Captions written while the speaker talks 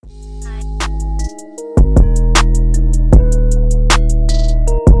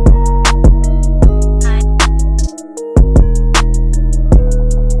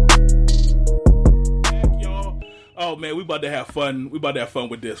about to have fun. We about to have fun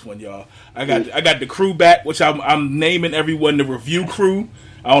with this one, y'all. I got the crew back, which I'm naming everyone the review crew.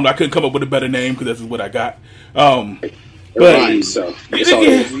 I don't know. I couldn't come up with a better name because this is what I got. But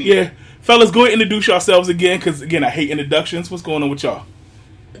yeah. Fellas, go ahead and introduce yourselves again, because again, I hate introductions. What's going on with y'all?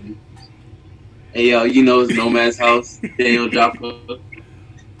 Hey, y'all, you know it's Nomad's House, Daniel Joppa.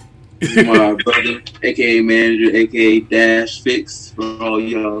 This is my brother, a.k.a. manager, a.k.a. Dash Fix, for all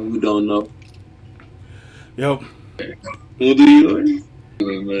y'all who don't know. Yep. Who do yours?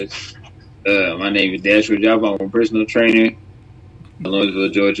 Very much. My name is Dash Joppa. I'm a personal trainer in Louisville,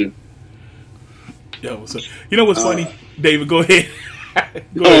 Georgia. Yo, so you know what's funny? David, go ahead.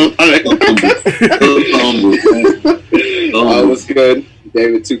 What's good?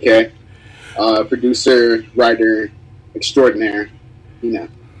 David 2K. Producer, writer, extraordinaire. You know.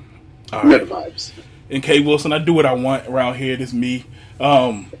 All right. Vibes. And K Wilson, I do what I want around here. This me.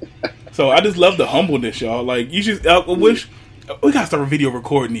 So I just love the humbleness, y'all. Like, you just, I wish we gotta start a video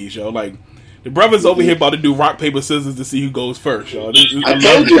recording these, y'all. Like, the brothers over here about to do rock paper scissors to see who goes first, y'all.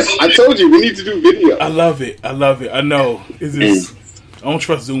 I told you we need to do video. I love it. I know. It's just, I don't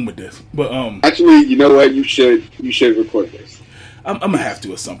trust Zoom with this, but actually, you know what? You should record this. I'm gonna have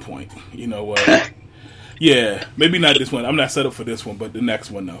to at some point. You know what? Yeah, maybe not this one. I'm not set up for this one, but the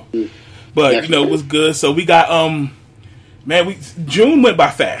next one though. But definitely. You know, it was good. So we got June went by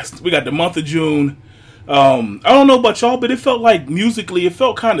fast. We got the month of June. I don't know about y'all, but it felt like musically, it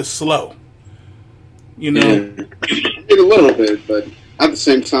felt kind of slow. You know, a little bit, but at the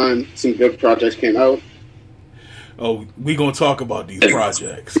same time, some good projects came out. Oh, we gonna talk about these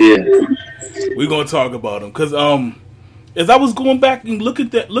projects. Yeah, we gonna talk about them because as I was going back and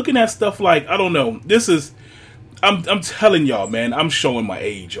looking at stuff, like, I don't know, this is, I'm telling y'all, man, I'm showing my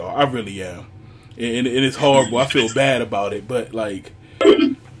age, y'all. I really am, and it's horrible. I feel bad about it, but like,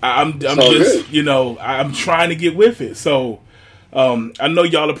 I'm just good. You know, I'm trying to get with it. So, I know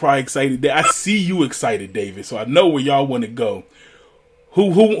y'all are probably excited. I see you excited, David. So I know where y'all want to go. Who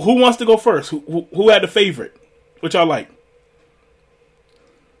wants to go first? Who had the favorite? What y'all like?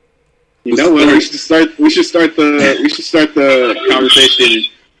 You know what? We should start the conversation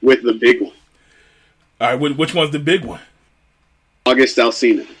with the big one. All right, which one's the big one? August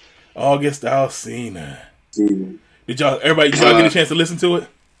Alsina. Did y'all get a chance to listen to it?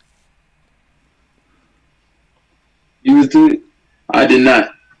 You listened to it? I did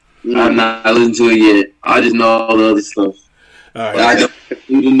not. I'm not listening to it yet. I just know all the other stuff. All right. I don't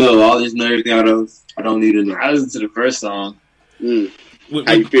need to know. I just know everything I don't need to know. I listened to the first song. How you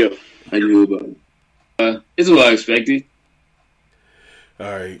feel? How you feel about it? It's what I expected. All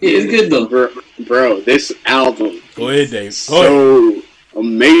right. Yeah, it's good though. Bro, this album. Go ahead, Dave. So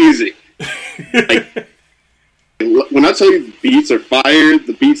amazing. Like, when I tell you the beats are fire,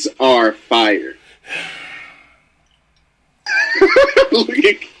 the beats are fire.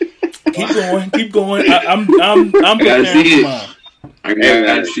 Keep going. I'm preparing for mine. I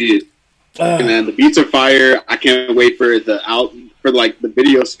gotta see it. Man, the beats are fire. I can't wait for the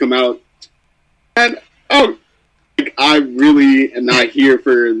videos to come out. And I really am not here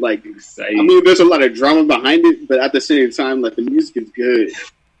for like exciting. I mean, there's a lot of drama behind it, but at the same time, like, the music is good.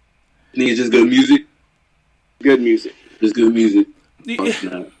 It's just good music. Good music. Just good music.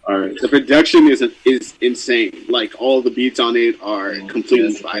 Yeah. All right. The production is insane. Like, all the beats on it are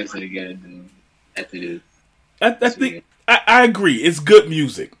completely fire. I think I agree. It's good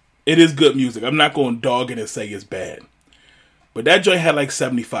music. It is good music. I'm not going to dog it and say it's bad. But that joint had like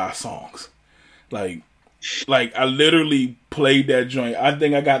 75 songs. Like I literally played that joint. I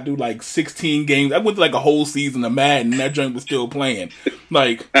think I got through like 16 games. I went through like a whole season of Madden, and that joint was still playing.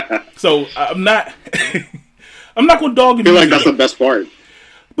 Like, so I'm not going to dog it. I feel like that's the best part.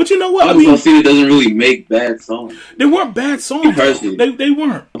 But you know what? I was gonna say it doesn't really make bad songs. They weren't bad songs. They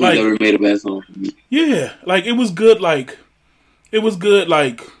weren't. Like, never made a bad song for me. Yeah, like it was good. Like it was good.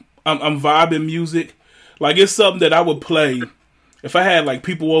 Like I'm vibing music. Like, it's something that I would play if I had like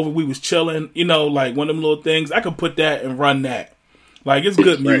people over. We was chilling. You know, like one of them little things. I could put that and run that. Like, it's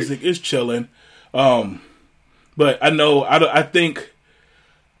good music. Right. It's chilling. But I know I think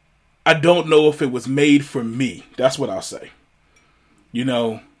I don't know if it was made for me. That's what I'll say. You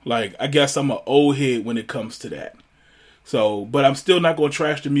know, like, I guess I'm an old head when it comes to that. So, but I'm still not going to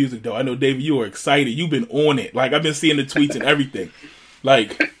trash the music, though. I know, David, you are excited. You've been on it. Like, I've been seeing the tweets and everything.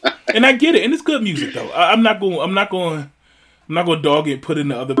 Like, and I get it. And it's good music, though. I'm not going to dog it, put it in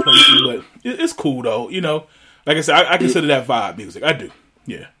the other places, but it's cool, though. You know, like I said, I consider that vibe music. I do.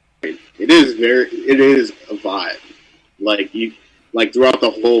 Yeah. It is a vibe. Like throughout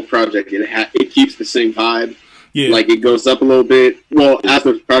the whole project, it keeps the same vibe. Yeah. Like, it goes up a little bit. Well, as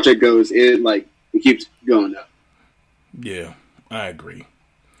the project goes, it keeps going up. Yeah, I agree.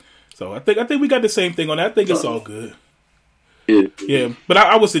 So I think we got the same thing on that. I think it's all good. Yeah, but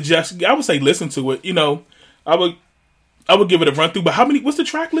I would suggest, I would say listen to it. You know, I would give it a run through. But what's the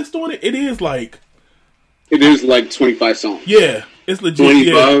track list on it? It is like 25 songs. Yeah, it's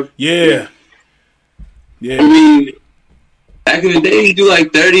legit. 25? Yeah. I mean, back in the day, you do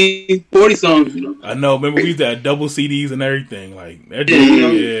like 30, 40 songs. You know? I know. Remember, we used to have double CDs and everything. Like,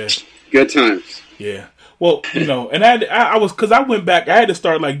 yeah. Good times. Yeah. Well, you know, and I was, because I went back, I had to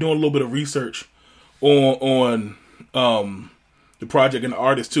start like doing a little bit of research on the project and the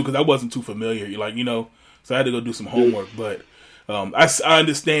artist too, because I wasn't too familiar. Like, you know, so I had to go do some homework. But I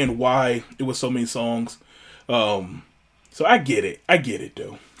understand why it was so many songs. So I get it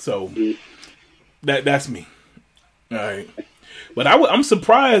though. So that's me. All right. But I'm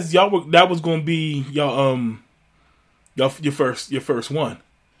surprised that was going to be your first one.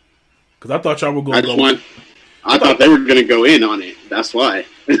 Because I thought y'all were going to go. I thought they were going to go in on it. That's why.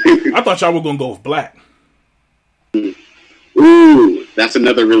 I thought y'all were going to go with Black. Ooh, that's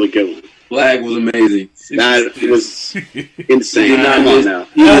another really good one. Black was amazing. That was insane. He did not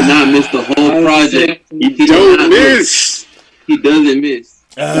miss the whole project. He don't miss. He doesn't miss.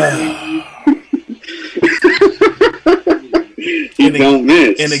 He don't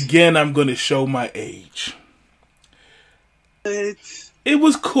miss. And again, I'm going to show my age. It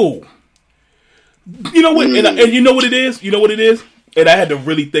was cool. You know what? And you know what it is? You know what it is? And I had to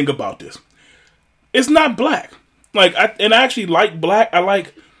really think about this. It's not Black. Like, I actually like Black. I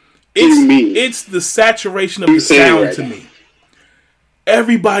like... It's the saturation of the sound to me.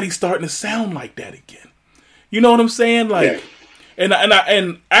 Everybody's starting to sound like that again. You know what I'm saying? Like, yeah. And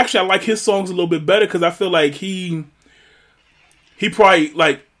actually, I like his songs a little bit better because I feel like he probably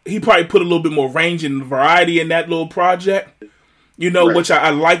put a little bit more range and variety in that little project. You know, right. Which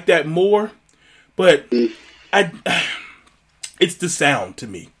I like that more. But it's the sound to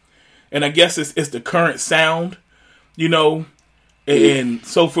me, and I guess it's the current sound. You know. And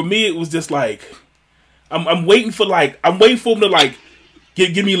so for me, it was just like, I'm waiting for him to like,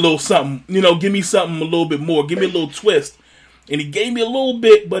 give me a little something, you know, give me something a little bit more, give me a little twist. And he gave me a little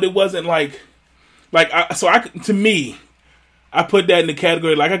bit, but it wasn't to me, I put that in the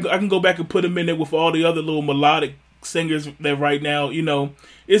category, like I can go back and put him in there with all the other little melodic singers that right now, you know,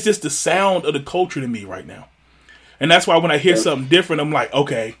 it's just the sound of the culture to me right now. And that's why when I hear something different, I'm like,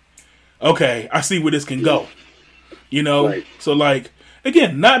 okay, I see where this can go. You know, right. So like,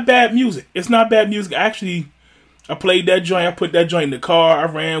 again, not bad music. It's not bad music. Actually, I played that joint. I put that joint in the car. I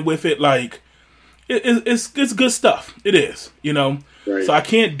ran with it. Like, it's good stuff. It is, you know. Right. So I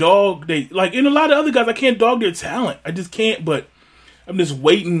can't dog and a lot of other guys, I can't dog their talent. I just can't. But I'm just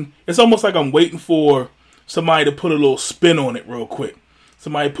waiting. It's almost like I'm waiting for somebody to put a little spin on it real quick.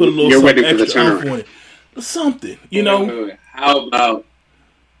 Somebody put a little something extra oomph on it. Something, you know. How about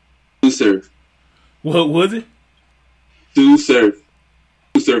Two Surf? What was it? Two Surf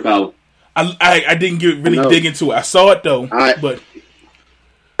album. I didn't dig into it. I saw it though, but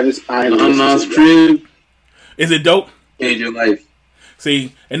I'm not Crib. Is it dope? Change your life.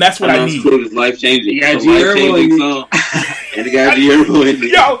 See, and that's what I need. Crib is life changing. You got G Herbo song, and you got G Herbo in there.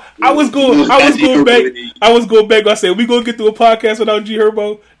 Yo, I was going back. I said, we gonna get through a podcast without G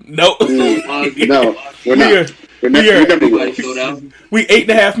Herbo? No, no, we're not. We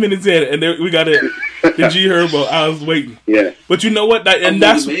 8.5 minutes in, and we got the G Herbo. I was waiting. Yeah, but you know what?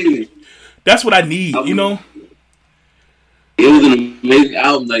 That's what I need. You know, it was an amazing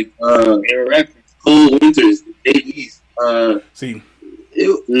album. Like Cold Winters, Day East. See,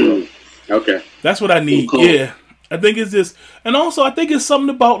 okay, that's what I need. Yeah, I think it's this, and also I think it's something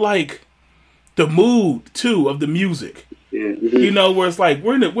about like the mood too of the music. Yeah. Mm-hmm. You know, where it's like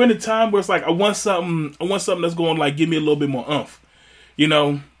we're in a time where it's like I want something that's going to like give me a little bit more oomph. You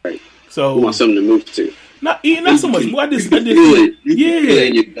know, right. So you want something to move to. Not so much. I just feel it.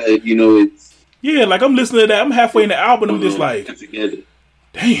 You know it's. Yeah, like I'm listening to that. I'm halfway in the album. I'm just like,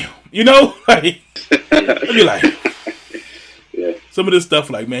 damn. You know, like I'd be like, yeah. Some of this stuff,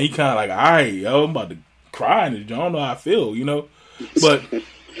 like man, he kind of like, all right, yo, I'm about to cry, and I don't know how I feel. You know,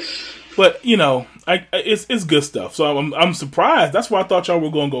 but you know, it's good stuff. So I'm surprised. That's why I thought y'all were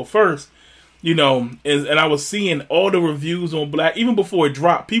going to go first. You know, and I was seeing all the reviews on Black even before it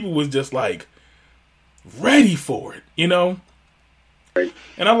dropped. People was just like ready for it. You know, right.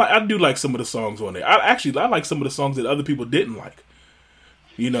 And I do like some of the songs on there. I like some of the songs that other people didn't like.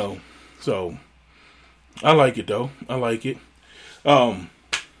 You know, so I like it though. I like it.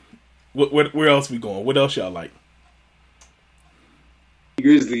 Where else we going? What else y'all like?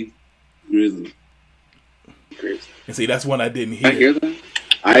 Grizzly. And see, that's one I didn't hear. I hear that.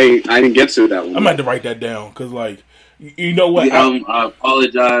 I didn't get to that one. I'm going to have to write that down because, like, You know what? I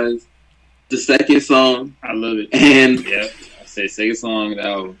apologize. The second song, I love it. and Yeah, I say second song of the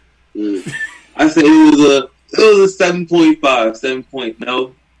album. I said it was a 7.5. 7 point.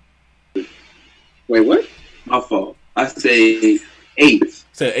 No, Wait, what? my fault. I say 8.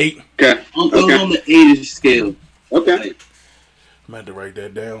 Said 8. Okay. On the 8-ish scale. Okay. I had to write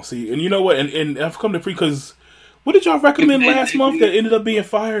that down. See, and you know what? And I've come to because what did y'all recommend last month that ended up being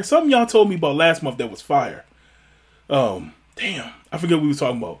fire? Something y'all told me about last month that was fire. Damn, I forget what we were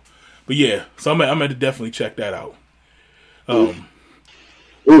talking about. But yeah, so I'm going to definitely check that out. Ooh,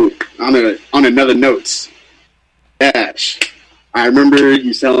 on another note, Dash. I remember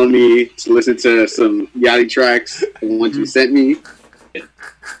you telling me to listen to some Yachty tracks, the ones you sent me.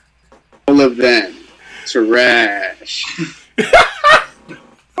 All of them, trash.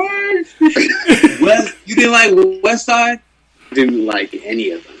 You didn't like West Side? Didn't like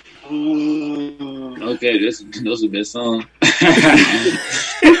any of them. Okay, those are the best songs.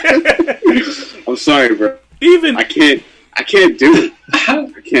 I'm sorry, bro. Even I can't do it. I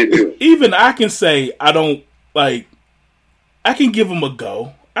can't do it. even I can say I don't like. I can give him a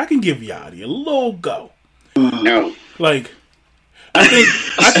go. I can give Yachty a little go. No. Like, I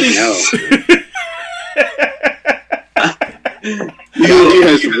think. Yachty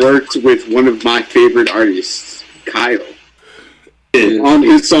has worked with one of my favorite artists, Kyle. On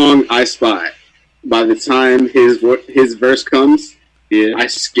his song "I Spy," by the time his verse comes, I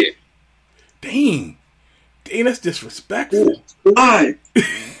skip. Dang, that's disrespectful. Why?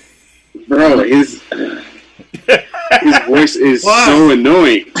 Bro, his voice is so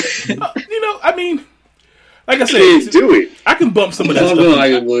annoying. I mean, like I I can't said, do it. I can bump some of that Some stuff. people don't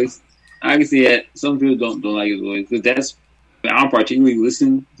like his voice. I can see that. Some people don't like his voice because that's. I don't particularly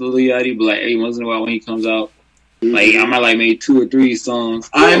listen to Lil Yachty, but like every once in a while when he comes out, like I might like maybe 2 or 3 songs.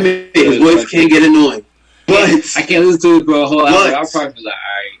 I mean, his voice can get annoying, but I can't listen to it for a whole hour. But- I'll probably be like,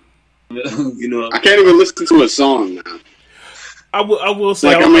 all right. you know, I can't even listen to a song now. I will say,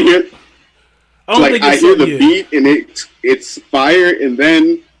 Like I I'm don't, gonna hear, I don't like think I it's hear the yeah. beat and it's fire, and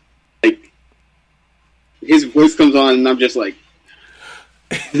then like his voice comes on, and I'm just like,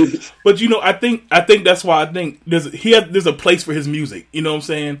 But I think that's why I think there's a place for his music. You know what I'm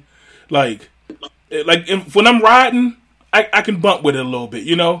saying? Like when I'm riding, I can bump with it a little bit.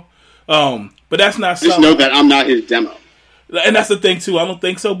 But that's not just know that I'm not his demo. And that's the thing too. I don't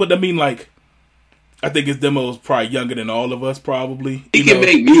think so. But I mean, like, I think his demo is probably younger than all of us. Probably he can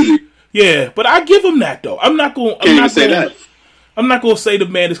make music. Yeah, but I give him that though. I'm not going. Can't even say that. I'm not going to say the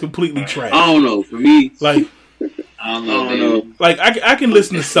man is completely trash. I don't know. For me, Like, I don't I know. don't know. like I can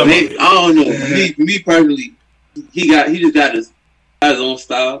listen to some of I it. don't know. For me personally, he just got his own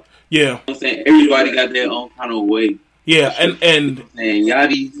style. Yeah, You know what I'm saying, everybody got their own kind of way. yeah, and And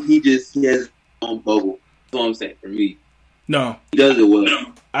Yachty, he has his own bubble. That's what I'm saying. For me, no, he does it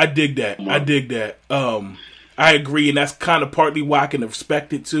well. I dig that. I dig that. I agree, and that's kind of partly why I can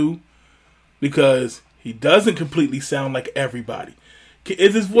respect it too, because he doesn't completely sound like everybody.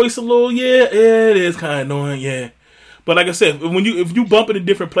 Is his voice a little? Yeah, it is kind of annoying. Yeah, but like I said, if you bump it in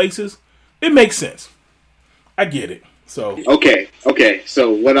different places, it makes sense. I get it. So Okay.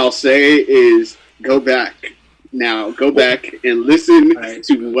 So what I'll say is go back and listen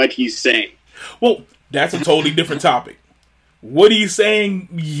to what he's saying. well, that's a totally different topic. What are you saying?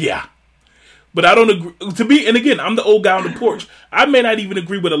 Yeah. But I don't agree. To me, and again, I'm the old guy on the porch. I may not even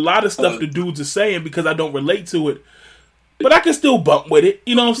agree with a lot of stuff the dudes are saying because I don't relate to it. But I can still bump with it.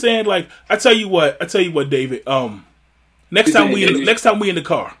 You know what I'm saying? Like, I tell you what, David. Next time we in the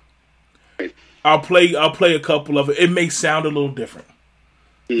car, I'll play a couple of it. It may sound a little different.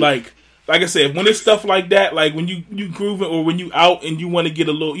 Like I said, when it's stuff like that, like when you grooving or when you out and you want to get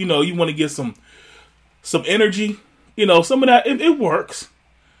a little, you want to get some energy. Some of that it works.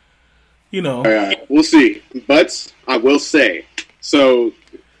 All right, we'll see. But I will say, so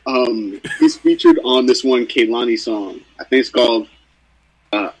he's featured on this one Kehlani song. I think it's called.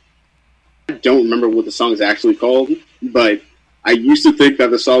 I don't remember what the song is actually called, but I used to think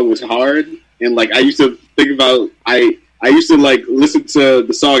that the song was hard, and like I used to think about I used to like listen to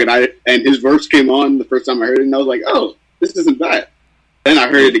the song, and his verse came on the first time I heard it, and I was like, oh, this isn't bad. Then I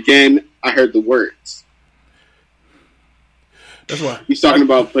heard it again. I heard the words. That's why He's talking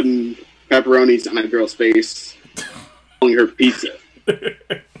about putting pepperonis on a girl's face, calling her pizza. but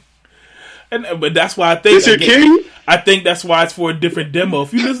that's why I think This your king? I think that's why it's for a different demo.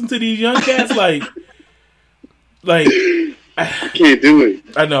 If you listen to these young cats, like I can't do it.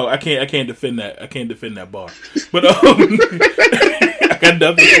 I know I can't defend that. I can't defend that bar. But I got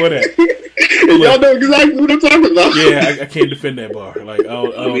nothing for that. And y'all know exactly what I'm talking about. Yeah, I can't defend that bar. Like I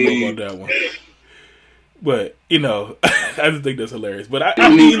don't know about that one. But you know, I just think that's hilarious. But I I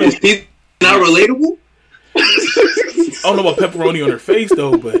mean, mean, you know, is pizza not relatable? I don't know about pepperoni on her face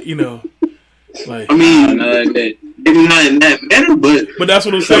though, but you know, like I mean, it's not in that manner, but that's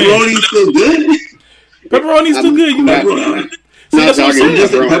what I'm saying. pepperoni's still good. Pepperoni's still good, you know. See, that's what I'm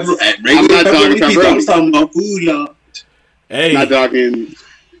saying. I'm not dogging pizza. I'm pepperoni. talking about food, y'all. Hey, I'm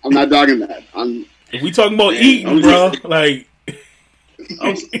not dogging that. if we talking about Man, eating, I'm bro, just- like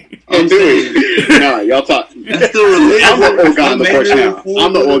I'm I'm doing it. Nah, y'all talk. That's still relatable. I'm the old guy on the porch Maybe now. food.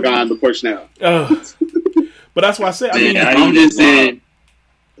 I'm the old guy on the porch now. but that's why I said. I mean, Man, I'm just saying,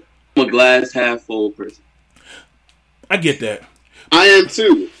 I'm a glass half full person. I get that. I am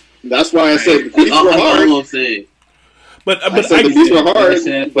too. That's why I said the That's beats were all hard. I'm saying. But I said the beats were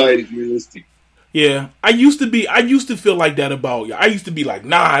hard, but realistic. yeah, I used to feel like that about you. I used to be like,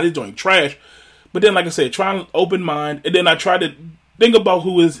 nah, this joint trash. But then, like I said, try to open mind, and then I try to think about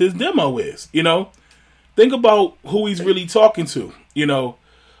who his demo is. You know, think about who he's really talking to. You know,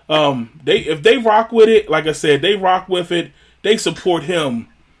 if they rock with it, like I said, they rock with it. They support him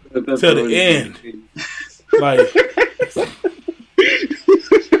to the end. Like,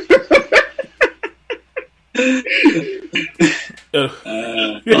 all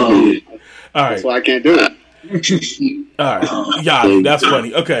that's right, why I can't do it. all right, yeah, that's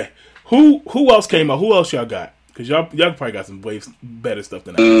funny. Okay, who else came out? Who else y'all got? Because y'all probably got some way better stuff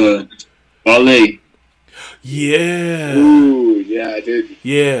than I. Wale. Yeah, Ooh, yeah, I did.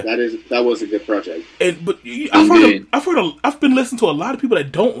 yeah. That was a good project. But I've been listening to a lot of people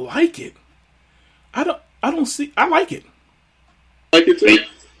that don't like it. I don't see. I like it. I like it too.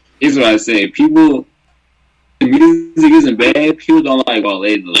 Here's what I say. People, the music isn't bad. People don't like Wale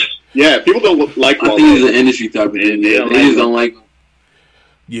though. Yeah, people don't like I Wale. think it's an industry type of thing. They just don't like.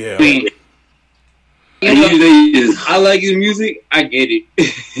 Yeah. I mean, I like his music. I get it.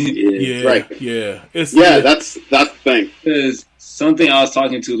 Yeah. Right. Yeah. That's the thing. Because something I was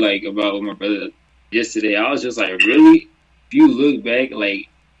talking to about with my brother yesterday, I was just like, really? If you look back, like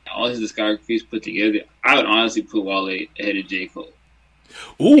all his discographies put together, I would honestly put Wale ahead of J. Cole.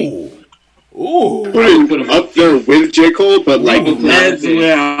 Ooh. Put him up there with J. Cole, but like That's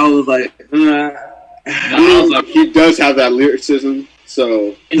where I was like, I was like, he does have that lyricism.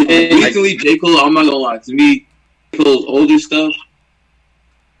 So and basically J. Cole, I'm not gonna lie, to me, J. Cole's older stuff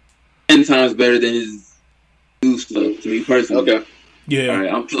 10 times better than his new stuff, to me personally. okay, Yeah.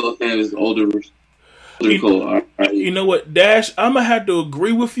 Alright, I'm still a fan of his older Cole. Alright. You know what, Dash? I'm gonna have to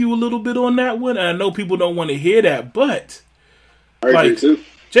agree with you a little bit on that one. And I know people don't want to hear that, but I agree like, too.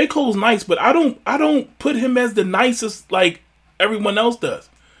 J. Cole's nice, but I don't put him as the nicest like everyone else does.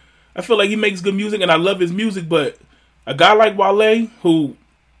 I feel like he makes good music, and I love his music, but a guy like Wale, who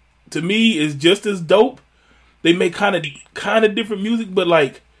to me is just as dope, they make kind of different music, but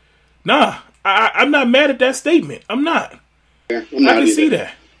like, nah, I'm not mad at that statement. I'm not. Yeah, I'm not I can either. see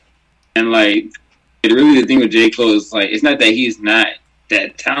that. and like, really the thing with J. Cole is like, it's not that he's not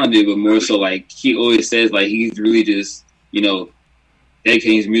that talented, but more so like he always says like he's really just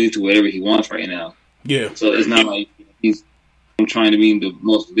dedicating his music to whatever he wants right now. Yeah. So it's not like he's trying to be the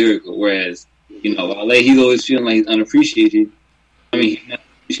most lyrical. Whereas, Wale, he's always feeling like he's unappreciated. I mean, he's not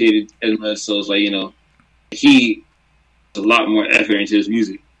appreciated as much. So it's like, he puts a lot more effort into his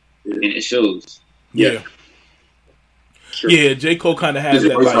music. And it shows. Yeah. Sure. Yeah, J. Cole kind of has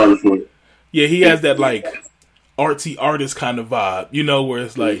He's that works harder like, for it. yeah, he has that like artsy artist kind of vibe, where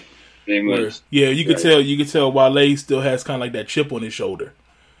it's like, Very much. yeah, you could tell Wale still has kind of like that chip on his shoulder,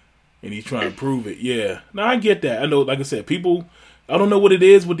 and he's trying to prove it. Yeah, no, I get that. I know, like I said, people, I don't know what it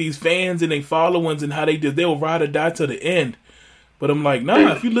is with these fans and their followings and how they'll ride or die to the end. But I'm like,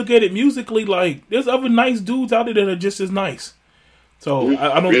 nah, if you look at it musically, like there's other nice dudes out there that are just as nice. So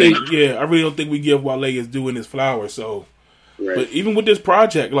I don't think, I really don't think we give Wale his due in his flowers. So, Right. but even with this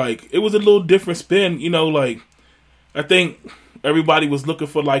project, like it was a little different spin, like I think everybody was looking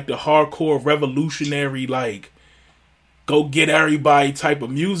for like the hardcore revolutionary, like go get everybody type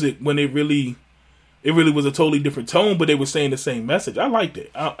of music when it really was a totally different tone, but they were saying the same message. I liked it.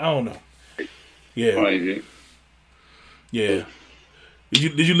 I don't know. Yeah. Probably. Yeah.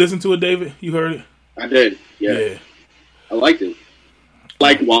 Did you listen to it, David? You heard it? I did. Yeah. I liked it.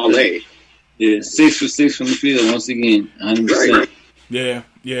 Like Wale. Yeah, 6 for 6 from the field once again, 100%. Right.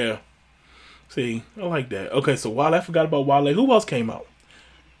 Yeah. See, I like that. Okay, so Wale, I forgot about Wale. Who else came out?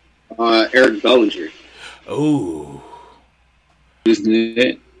 Eric Bellinger. Oh. Listen to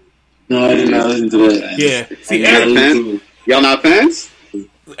that. No, I did not listen to that. Yeah. See, Y'all Eric, not fans? Y'all not fans?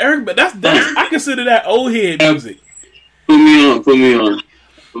 but that's I consider that old head music. Put me on.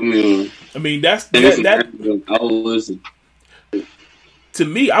 I mean, that I will listen. to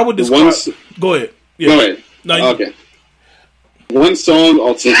me, I would describe. Go ahead. Yeah. Go ahead. No, you, Okay. One song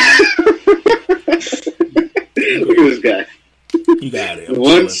also. Look at this guy. you got it. I'm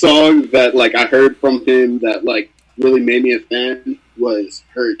One chilling. song that like I heard from him that like really made me a fan was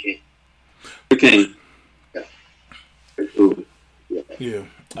Hurricane. Okay. Yeah,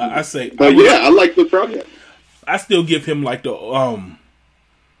 I say. But I like the project. I still give him like the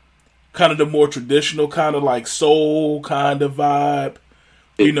kind of the more traditional kind of like soul kind of vibe,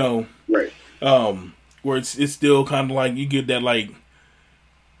 you know. Right. Where it's still kind of like you get that like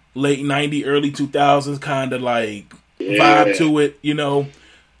late 90s, early 2000s kind of like vibe to it, you know.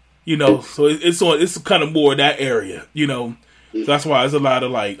 So it's kind of more that area, you know. So that's why there's a lot of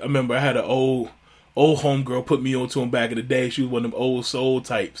like, I remember I had an old homegirl put me onto him back in the day. She was one of them old soul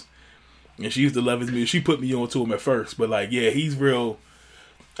types, and she used to love his music. She put me onto him at first, but like, yeah, he's real.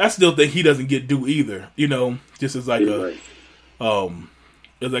 I still think he doesn't get due either, you know. Just as like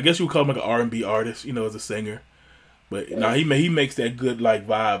as I guess you would call him like an R&B artist, you know, as a singer. But nah, he makes that good like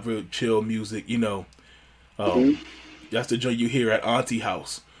vibe, real chill music, you know. That's the joint you hear at Auntie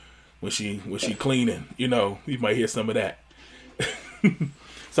house when she cleaning, you know. You might hear some of that.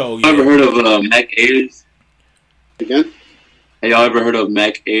 So yeah. Ever heard of Mac Ayres? Again? Have y'all ever heard of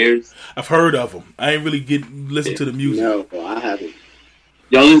Mac Ayres? I've heard of him. I ain't really listen to the music. No, I haven't.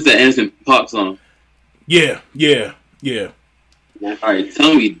 Y'all listen to Anderson .Paak song? Yeah. All right,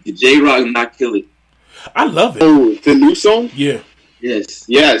 tell me, did J-Rock not kill it? I love it. Oh, the new song? Yeah. Yes.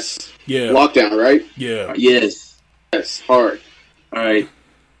 Yes. Yeah. Lockdown, right? Yeah. Yes. Yes. Hard. All right.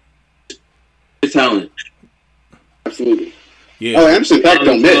 Good talent. Absolutely. Yeah. Oh, Anderson .Paak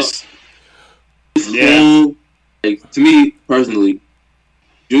don't miss. Yeah. Like, to me personally,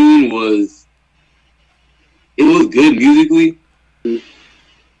 June was good musically,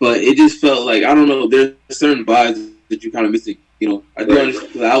 but it just felt like, I don't know, there's certain vibes that you're kind of missing. You know, I do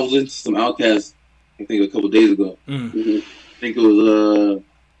understand, because I was listening to some Outkast, I think a couple days ago. Mm-hmm. I think it was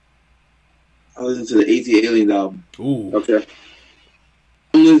I listened to the AT Aliens album. Ooh. Okay.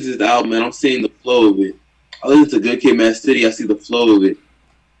 I'm listening to this album and I'm seeing the flow of it. I listen to Good Kid, Mad City, I see the flow of it.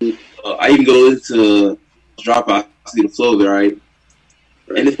 I even go listen to Dropout, I see the flow of it, right?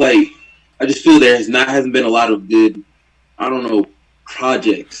 And it's like, I just feel there hasn't been a lot of good, I don't know,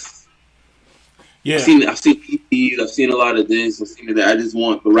 projects. Yeah. I've seen EPs, I've seen a lot of this, I've seen that. I just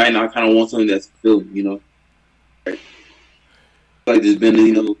want, but right now I kind of want something that's fulfilling, you know? Like there's been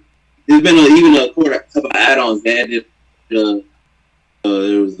even a couple of add-ons that did. There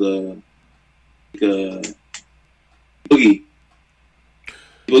was Boogie.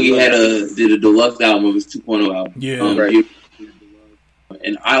 Boogie did a deluxe album of his 2.0 album. Yeah,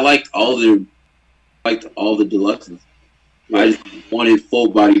 and I liked all the deluxes. I just wanted full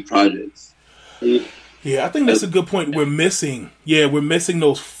body projects. Yeah, I think that's a good point. We're missing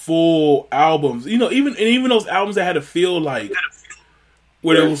those full albums. You know, even those albums that had to feel like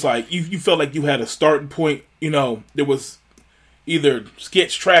where it was like you felt like you had a starting point. You know, there was either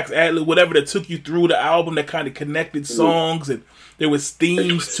sketch tracks, ad-lib, whatever that took you through the album that kind of connected songs, and there was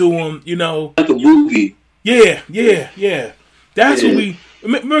themes to them. You know, like a movie. Yeah. That's what we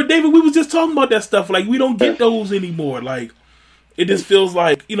remember, David. We was just talking about that stuff. Like we don't get those anymore. Like it just feels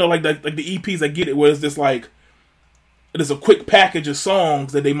like, you know, like the EPs. I get it, where it's just like there's a quick package of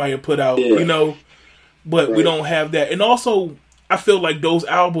songs that they might have put out. You know, but we don't have that. And also, I feel like those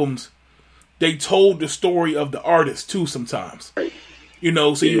albums, they told the story of the artist too sometimes. You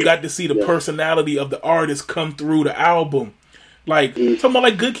know, so you got to see the personality of the artist come through the album. Like talking about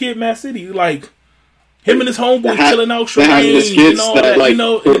like Good Kid, Mad City, like him and his homeboy chilling out, and all that. Like, you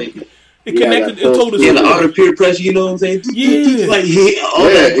know, it connected. It told us. Yeah, the art of peer pressure. You know what I'm saying? Yeah, like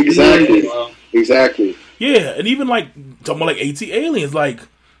exactly. Yeah, and even like talking about like AT Aliens, like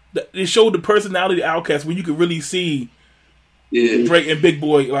it showed the personality of Outkast when you could really see Drake and Big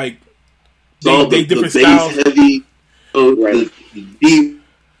Boy, like they different styles. Heavy, the deep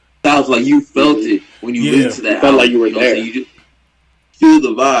styles, like you felt it when you listened to that. Felt like you were there. You just feel the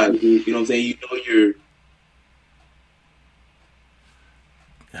vibe. You know what I'm saying? You know you're.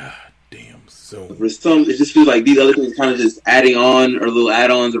 Damn. So for some, it just feels like these other things kind of just adding on or little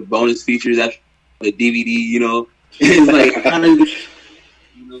add-ons or bonus features after the DVD. You know, it's like kind of.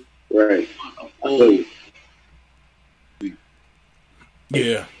 Right.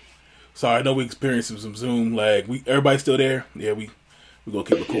 Yeah. Sorry, I know we experienced some Zoom lag. Everybody still there? Yeah, we gonna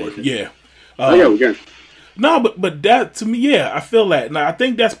keep recording. Yeah. We can. No, but that to me, I feel that. Now I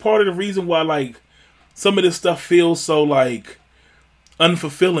think that's part of the reason why like some of this stuff feels so like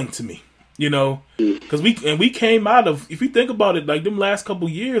unfulfilling to me. You know, because we came out of, if you think about it, like them last couple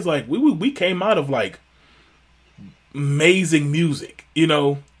years, like we came out of like amazing music. You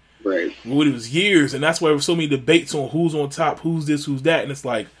know. Right. When it was years, and that's why there were so many debates on who's on top, who's this, who's that, and it's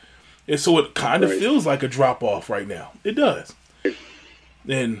like, and so it kind of feels like a drop off right now. It does.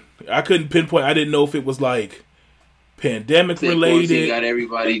 And I couldn't pinpoint. I didn't know if it was like pandemic related. Got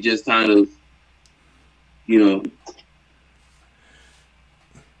everybody just kind of, you know,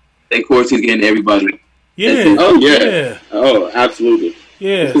 that course is getting everybody. Yeah. Oh yeah. Oh, absolutely.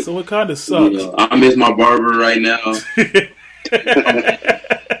 Yeah. So it kind of sucks. You know, I miss my barber right now.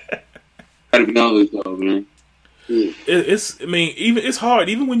 Gotta be honest though, man. It's. I mean, even it's hard.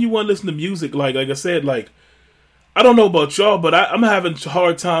 Even when you want to listen to music, like I said, like I don't know about y'all, but I'm having a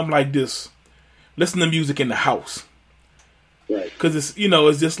hard time like this listening to music in the house. Right. Because it's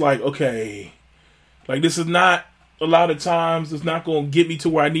it's just like okay, like this is not a lot of times. It's not going to get me to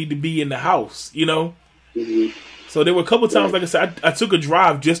where I need to be in the house. Mm-hmm. So there were a couple of times, like I said, I took a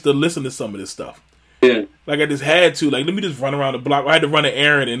drive just to listen to some of this stuff. Yeah. Like I just had to. Like let me just run around the block. I had to run an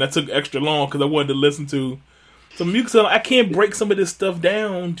errand, and that took extra long because I wanted to listen to some music. So I can't break some of this stuff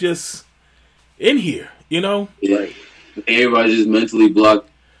down just in here. Yeah. Everybody's just mentally blocked.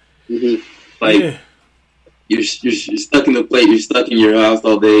 Mm-hmm. Like you're stuck in the place. You're stuck in your house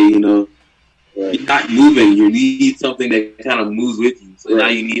all day. You're not moving. You need something that kind of moves with you. So now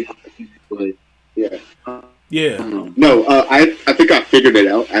you need. But No, I think I figured it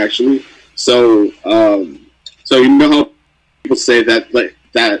out actually. So you know how people say that like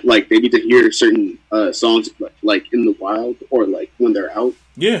they need to hear certain songs like in the wild or like when they're out.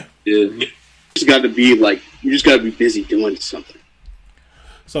 Yeah. You just got to be busy doing something.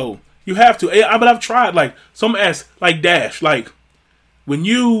 So you have to. But I've tried. Like some ask, like Dash, like when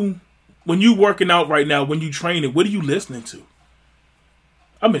you working out right now, when you training, what are you listening to?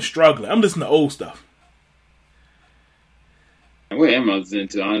 I've been struggling. I'm listening to old stuff. What am I listening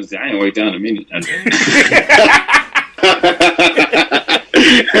to? Honestly, I ain't worked out in a minute. I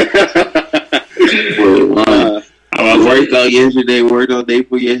worked out yesterday. Worked all day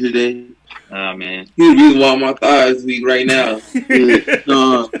for yesterday. Oh man, he's the reason why my thighs weak right now. That's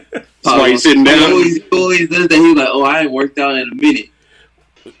why you sitting down. He always does that. He's like, "Oh, I ain't worked out in a minute."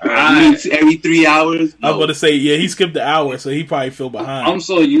 Every 3 hours. No. I was about to say, he skipped the hour, so he probably feel behind. I'm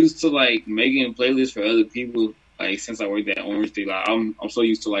so used to like making playlists for other people. Like since I worked at Orange State, like I'm so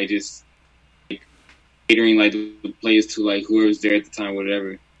used to like just like, catering like the playlist to like whoever's there at the time,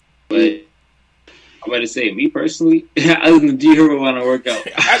 whatever. But I'm about to say, me personally, I listen to G Herbo when I work out.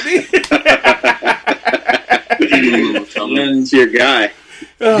 It's your guy.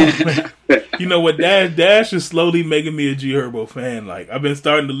 Oh, you know what? Dash is slowly making me a G Herbo fan. Like I've been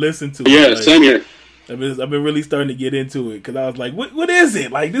starting to listen to it. Yeah, like, same here. I've been really starting to get into it because I was like, what is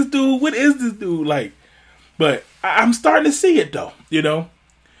it? Like this dude, what is this dude? Like, but I'm starting to see it though,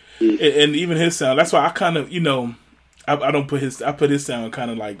 and even his sound. That's why I kind of, I don't put I put his sound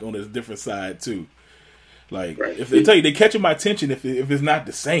kind of like on a different side too. Like if they tell you they catching my attention, if it's not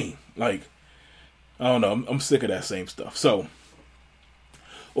the same, like I don't know, I'm sick of that same stuff. So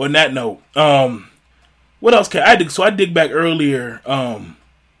on that note, what else can I dig? So I dig back earlier.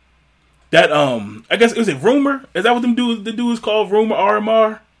 That I guess is it Rumor? Is that what them dudes? The dude is called Rumor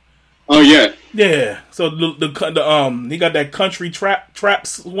RMR. Oh yeah, yeah. So the he got that country trap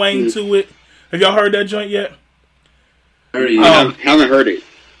swing to it. Have y'all heard that joint yet? Haven't heard it.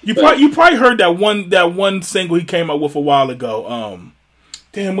 You probably heard that one single he came out with a while ago.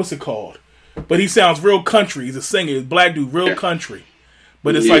 Damn, what's it called? But he sounds real country. He's a singer, he's a black dude, real country.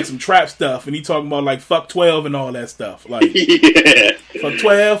 But it's like some trap stuff, and he talking about like fuck 12 and all that stuff. Like fuck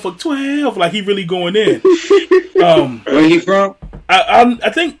 12, like he really going in. Where he from? I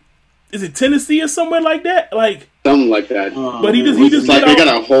think is it Tennessee or somewhere like that? Like something like that. But he just like they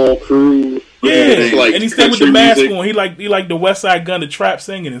got a whole crew. Yeah, like, and he stayed with the mask on. He like the West Side Gun, the trap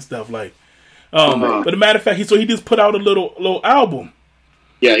singing and stuff. Like, but as a matter of fact, he just put out a little album.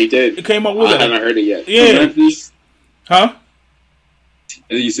 Yeah, he did. It came out with. I haven't heard it yet. Yeah, from Memphis? Huh?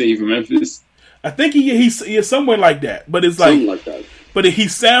 And you say he's from Memphis? I think he's somewhere like that. But it's like, something like that. But he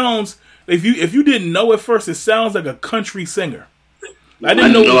sounds if you didn't know at first, it sounds like a country singer. I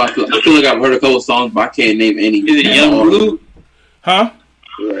didn't know. I feel like I've heard a couple songs, but I can't name any. Is it Young Blue? Huh?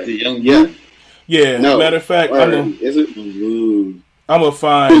 Right. Is it Young Blue? Yeah. No. Matter of fact, is it? I'm a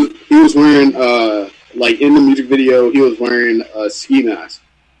find. He was wearing like in the music video, he was wearing a ski mask.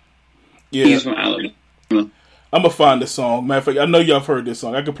 Yeah, he's from Alabama. I'm gonna find the song. Matter of fact, I know y'all have heard this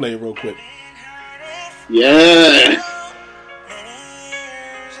song. I can play it real quick. Yeah.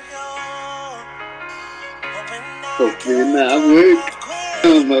 Open that work.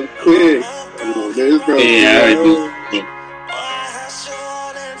 Come up quick. Yeah, I do.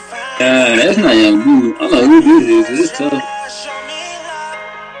 That's not Young Blue. I don't know who this is. It's tough.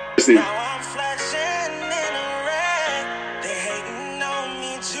 Listen.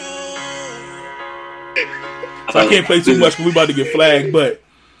 So I can't play too much because we about to get flagged, but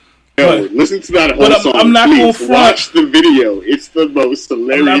Listen to that whole song. I'm not Please gonna watch the video. It's the most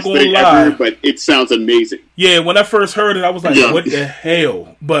hilarious thing ever, but it sounds amazing. Yeah, when I first heard it, I was like, what the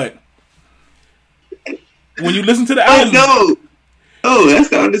hell? But when you listen to the album... that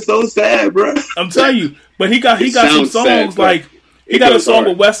sounded so sad, bro. I'm telling you. But he got some songs, like... He got a song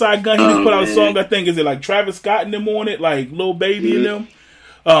with Westside Gun. He just put out a song, I think, is it like Travis Scott and them on it? Like Lil Baby and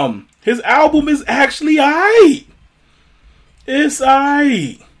them? His album is actually aight. It's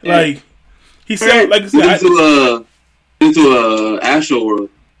aight. Like, he said, like I said... into Astro World.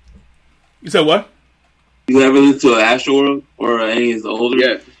 You said what? You ever listen to Astro World or any of his older?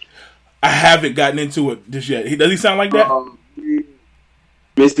 Yeah. I haven't gotten into it just yet. Does he sound like that?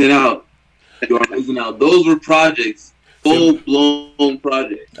 Missing out. You are missing out. Those were projects. Full-blown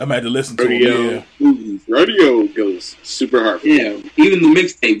projects. I'm had to listen to it. Yeah. Rodeo goes super hard. Yeah. Even the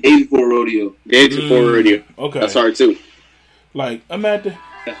mixtape, Days Before Rodeo. Days Before Rodeo. Okay. That's hard, too. Like, I'm at the...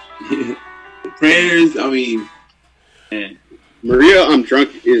 Prayers, I mean... Man. Maria, I'm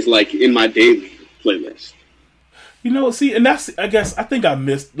Drunk is, like, in my daily playlist. You know, see, and that's... I guess, I think I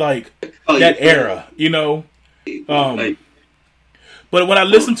missed, like, that era, you know? But when I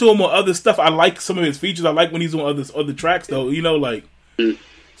listen to him on other stuff, I like some of his features. I like when he's on other tracks, though. You know, like...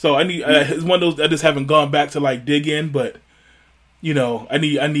 So, I need... it's one of those I just haven't gone back to, like, dig in, but... You know, I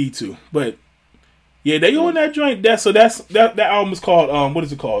need to. But... Yeah, they on that joint. That album is called what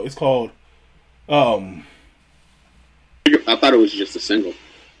is it called? It's called I thought it was just a single.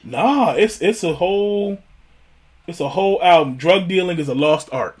 Nah, it's a whole album. Drug Dealing is a Lost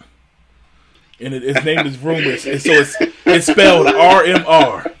Art. And its name is Rumors. And so it's spelled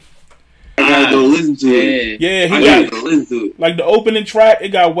RMR. I gotta go listen to it. Yeah, I gotta go listen to it. Like the opening track, it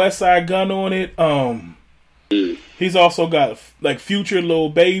got Westside Gun on it. He's also got like Future, Lil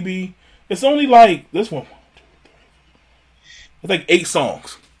Baby. It's only like this one. It's like 8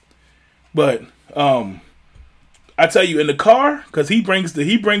 songs, but I tell you, in the car, because he brings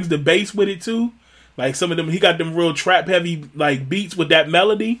the bass with it too. Like some of them, he got them real trap heavy like beats with that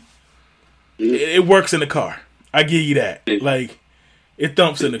melody. It works in the car. I give you that. Like it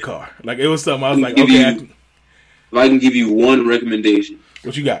thumps in the car. Like it was something I was like, okay. If I can give you one recommendation,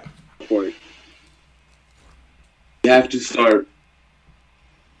 what you got? For it, you have to start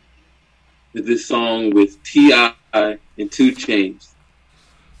with this song with T.I. and 2 Chainz.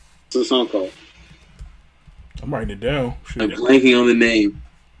 What's the song called? I'm writing it down. I'm blanking on the name.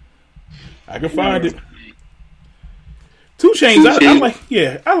 I can find it. 2 Chainz, I like.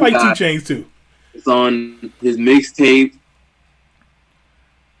 Yeah, I like 2 Chainz too. It's on his mixtape.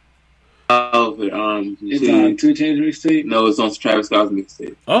 It's on 2 Chainz mixtape? No, it's on Travis Scott's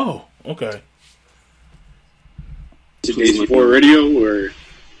mixtape. Oh, okay. Is it Days Before Radio or?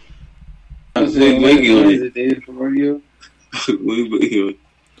 I'm blanking on it. Days Before Radio?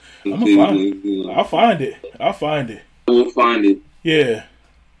 I'm gonna find it. I'll find it. I will find it. Yeah.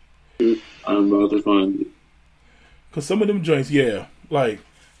 I'm about to find it. Cause some of them joints, yeah. Like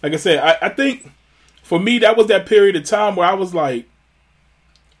I said, I think for me that was that period of time where I was like,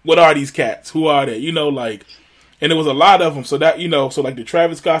 what are these cats? Who are they? You know, like, and there was a lot of them. So that, you know, so like the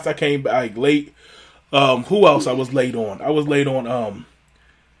Travis Scotts, I came back late. Who else I was late on? I was late on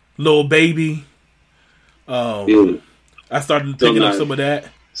Lil Baby. I started picking up some of that.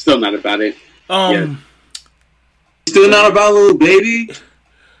 Still not about it. Still not about Lil Baby?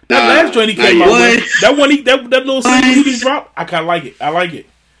 That last joint he came out with, that one, that little single he just dropped, I kind of like it. I like it.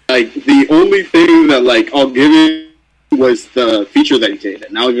 Like, the only thing that, like, I'll give it was the feature that he did.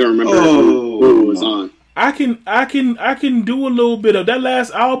 And now I don't remember who it was on. I can do a little bit of that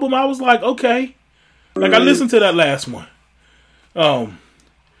last album. I was like, okay. Like, I listened to that last one.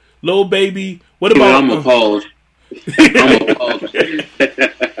 Lil Baby. What about... I'm appalled.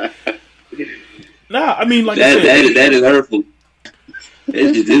 Nah, I mean, like that, I said... That is hurtful.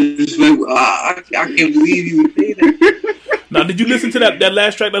 I can't believe you would say that. Now, did you listen to that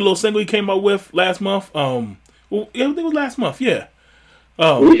last track, that little single he came out with last month? Well, yeah, I think it was last month. Yeah.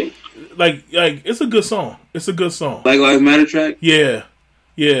 Like it's a good song. It's a good song. Black Lives Matter track. Yeah.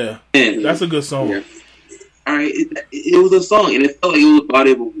 Man, that's a good song. Yeah. All right, it was a song, and it felt like it was a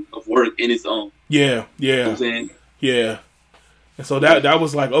body of work in its own. Yeah. You know what I'm saying? Yeah. And so that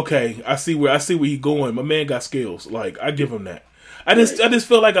was like, okay, I see where he's going. My man got skills. Like, I give him that. I just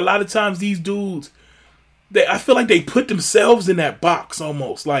feel like a lot of times these dudes, I feel like they put themselves in that box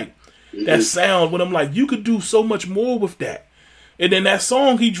almost. Like, that sound when I'm like, you could do so much more with that. And then that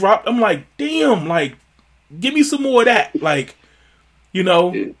song he dropped, I'm like, damn, like, give me some more of that. Like, you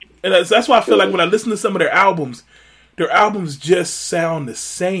know, and that's why I feel like when I listen to some of their albums just sound the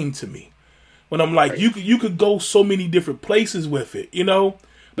same to me. When I'm like, you could go so many different places with it, you know?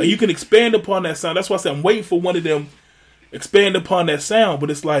 Like, you can expand upon that sound. That's why I said I'm waiting for one of them expand upon that sound,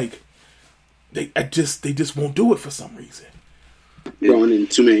 but it's like they just won't do it for some reason. Going in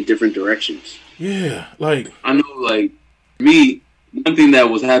too many different directions. Yeah, like I know, like me, one thing that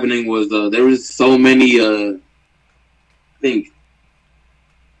was happening was there was so many. I think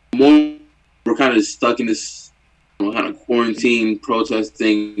more we're kind of stuck in this kind of quarantine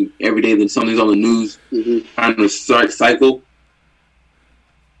protesting every day. Then something's on the news, kind of cycle.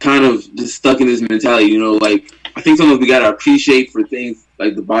 Kind of just stuck in this mentality, you know. Like, I think sometimes we gotta appreciate for things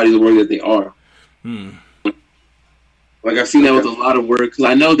like the bodies of work that they are. Like, I've seen that with a lot of work, because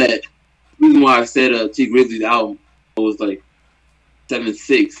I know that the reason why I said T Grizzly's album was like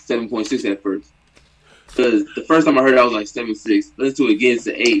 7.6 at first. Because the first time I heard it, I was like 7.6. Listen to it again, it's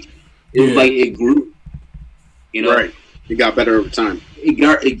an 8. It was like it grew. You know? Right. It got better over time.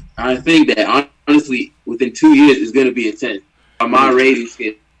 I think that, honestly, within 2 years, it's going to be a 10. On my rating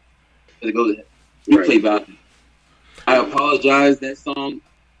scale, it goes replay value. I apologize, that song,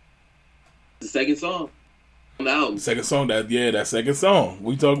 the second song on the album. Second song, that second song.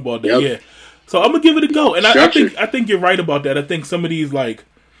 We talk about that, yeah. So I'm gonna give it a go, and I think you're right about that. I think some of these, like,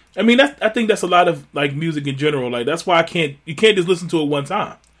 I mean, I think that's a lot of like music in general. Like, that's why you can't just listen to it one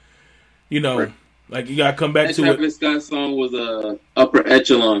time. You know, like, you gotta come back to it. That Travis Scott song was Upper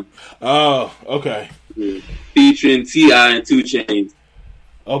Echelon. Oh, okay. Featuring T.I. and 2 Chainz.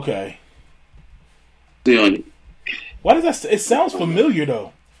 Okay. On it. Why does that? It sounds familiar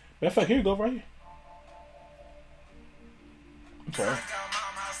though. Matter of fact, here you go, right here. I'm sorry.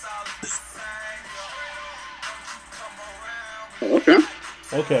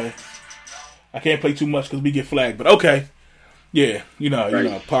 Okay. I can't play too much because we get flagged, but okay. Yeah, you know,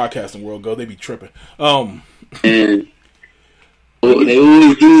 podcasting world go. They be tripping. And they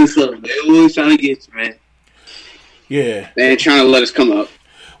always doing something. They always trying to get you, man. Yeah, they ain't trying to let us come up.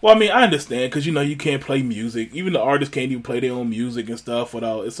 Well, I mean, I understand because you know you can't play music. Even the artists can't even play their own music and stuff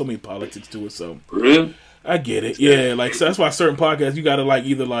without. It's so many politics to it. So really, I get it. Yeah, like so that's why certain podcasts you gotta like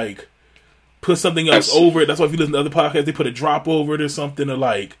either like put something else over it. That's why if you listen to other podcasts, they put a drop over it or something, or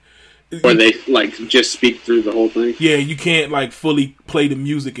like, or they like just speak through the whole thing. Yeah, you can't like fully play the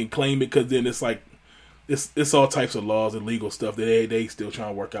music and claim it because then it's like it's all types of laws and legal stuff that they still trying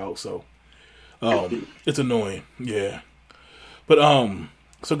to work out. So it's annoying. Yeah, but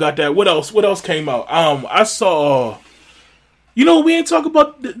so got that. What else? What else came out? I saw. You know, we ain't talk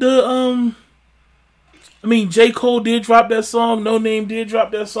about the I mean, J. Cole did drop that song. No Name did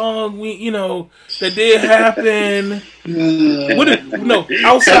drop that song. That did happen.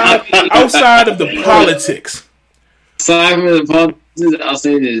 Outside of the politics. Aside from the politics, I'll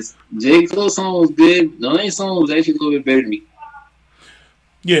say this: J. Cole's song was good. No Name song was actually a little bit better than me.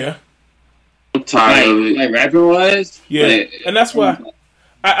 Yeah, I'm tired of it. Like rapping wise. Yeah, and that's why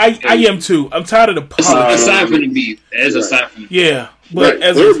I am too. I'm tired of the politics. Aside from the beef, aside from the yeah, but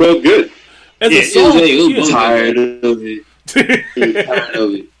right. They're both good. As a song, tired of it.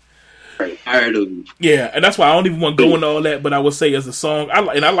 Tired of it. Yeah, and that's why I don't even want to go into all that. But I would say as a song, I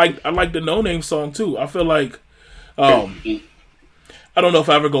like the No Name song too. I feel like, I don't know if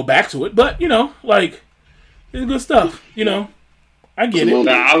I ever go back to it, but like it's good stuff. I get it.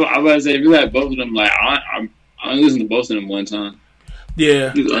 I was about to say if you had both of them, like I listened to both of them one time.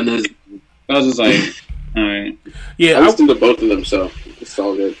 Yeah, I was just like, all right. Yeah, I listened to both of them, so it's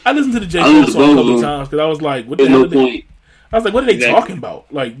all good. I listened to the J. Cole song a couple of times because I was like, "What the hell?" I was like, "What are they talking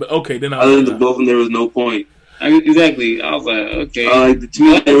about?" Like, but okay, then I listened to both, and there was no point. Exactly. I was like, okay.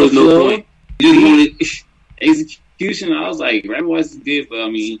 There was no point. You just wanted execution. I was like, rap wise is good, but I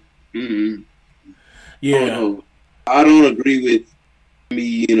mean, yeah. I don't agree with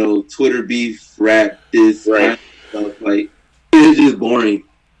me. Twitter beef, rap, this, right? Stuff. Like, it's just boring.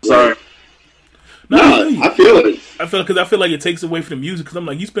 Sorry. No, I feel it. I feel like it takes away from the music because I'm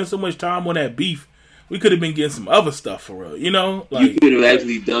like, you spend so much time on that beef. We could have been getting some other stuff for real, Like, you could have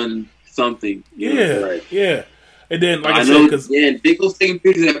actually done something. Yeah, right. Yeah. And then, like I said, because Dick was taking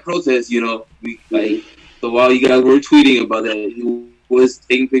pictures at protests. So while you guys were tweeting about that, he was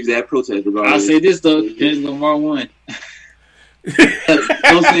taking pictures at protests. I'll say this though, Kendrick Lamar won.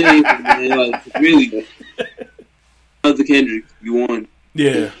 Don't say anything, man. Like, really, to Kendrick, you won.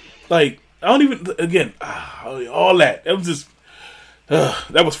 Yeah, like. I don't even, again, all that. It was just,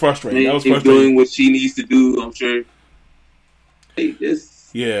 that was frustrating. That was frustrating. Doing what she needs to do, I'm sure. Hey, this.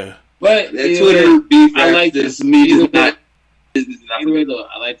 Yeah. But that Twitter beef, I like this. Either way, though,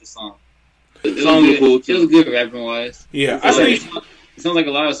 I like the song. The song was good rapping wise. Yeah, I think It sounds like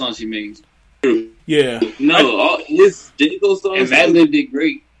a lot of songs he makes. Yeah. No, all his J. Cole songs. And Madlib did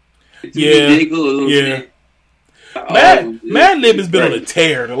great. Yeah. J. Cole, Yeah. Oh, Madlib has been on a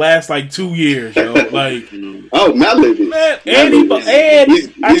tear the last like 2 years, yo. Like, Oh, Madlib is. man, Madlib and is-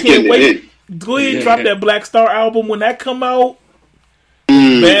 I can't getting wait. it Go ahead and Yeah. drop that Black Star album when that come out.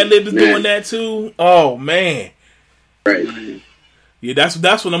 in. Madlib is man. doing that too. Oh man, Right. yeah, that's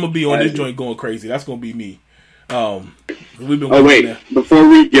when I'm gonna be on this Right. joint going crazy. That's gonna be me. We've been. Oh, working wait. that. Before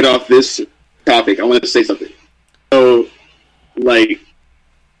we get off this topic, I want to say something. So, like...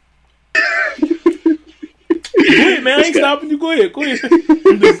 Go ahead, man. I ain't stopping you. Go ahead.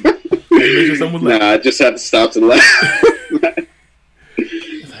 I'm just making sure someone's laughing. Nah, I just had to stop to laugh.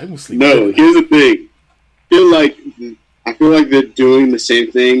 I'm gonna sleep. No, here's the thing. I feel like they're doing the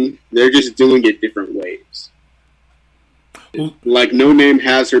same thing. They're just doing it different ways. Who- Like No Name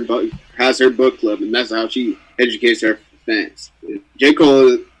has her book club, and that's how she educates her fans. J.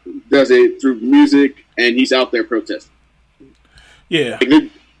 Cole does it through music, and he's out there protesting. Yeah,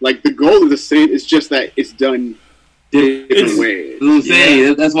 Like the goal is the same. It's just that it's done different It's- ways. That's what I'm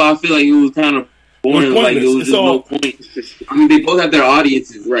saying. That's why I feel like it was kind of boring. Like it was It's just all- no point. I mean, they both have their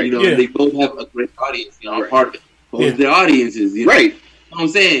audiences, Right. You know, Yeah. they both have a great audience. You know, I'm Right. part of it. Both Yeah. their audiences, you know? Right. You know what I'm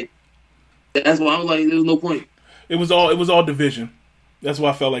saying? That's why I'm like, there's no point. it was all division. That's why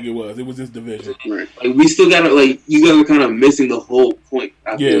I felt like it was. It was just division. Right. Like we still gotta you guys are kind of missing the whole point.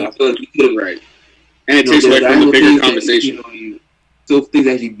 I feel like we could have Right. And it takes away from the bigger conversation. Still things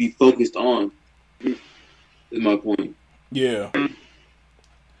that should be focused on. Is my point. Yeah,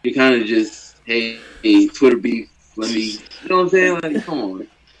 You kind of just hey, Twitter beef. Let me, you know what I'm saying? Like, come on.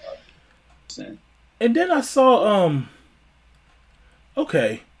 and then I saw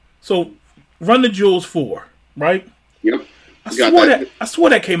okay, so Run the Jewels 4, right? Yep. I Got swore that. I swore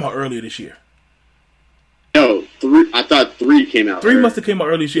that came out earlier this year. No, 3. I thought 3 came out. 3 early. must have came out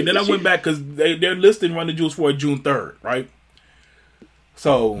early this year. Then I went back because they're listing Run the Jewels 4 June 3rd, right?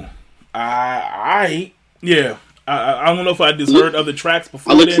 So I don't know if I just heard other tracks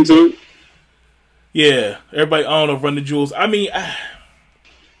before. I listened then. to it. Yeah, everybody. I don't know. Run the Jewels. I mean,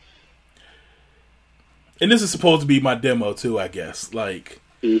 and this is supposed to be my demo too, I guess. Like,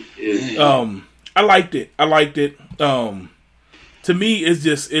 Yeah. I liked it. To me, it's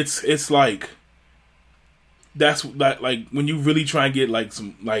just it's like that's like when you really try and get like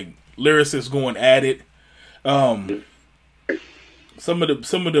some like lyricists going at it. Some of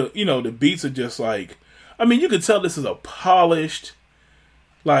the the beats are just like, I mean, you can tell this is a polished,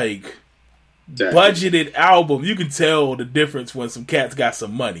 like budgeted album. You can tell the difference when some cats got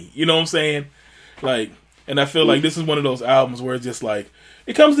some money. You know what I'm saying? Like, and I feel like this is one of those albums where it's just like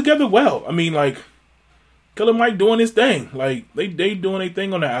it comes together well. I mean, like Killer Mike doing his thing. Like they doing their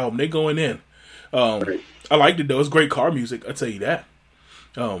thing on the album. They going in. I liked it though. It's great car music. I tell you that.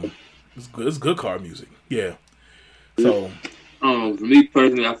 It's good car music. Yeah. So. For me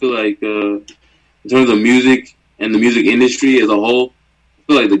personally, I feel like in terms of music and the music industry as a whole, I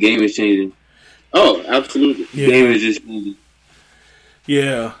feel like the game is changing. Oh, absolutely. The game is just changing.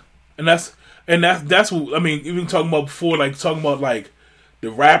 Yeah, and that's what I mean. Even talking about before, like talking about like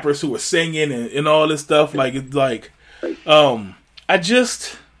the rappers who were singing and all this stuff. Like it's like,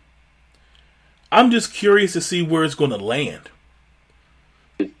 I'm just curious to see where it's going to land.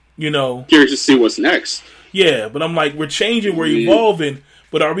 You know, Curious to see what's next. yeah, but I'm like, we're changing, we're evolving,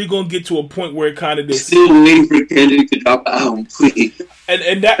 but are we going to get to a point where it kind of just Still waiting for Kendrick to drop the album, please.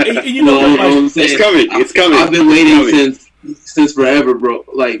 and that and you know, No, like, I'm saying? It's coming. It's coming. I've been waiting since forever, bro.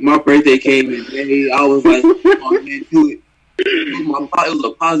 Like my birthday came in May, I was like, oh man, do it. It was a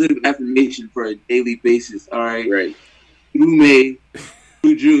positive affirmation for a daily basis. All right, Right. Through May,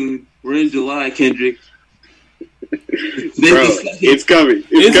 through June, we're in July, Kendrick. Bro, it's coming.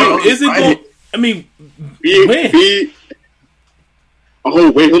 It's coming. is it going? I mean, when? Oh,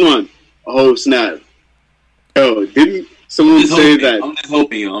 wait, hold on. Oh, snap. Oh, didn't someone say that? I'm just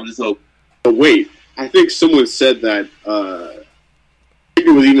hoping, I'm just hoping. Oh, wait, I think someone said that, I think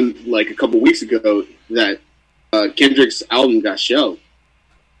it was even like a couple weeks ago that Kendrick's album got shelved.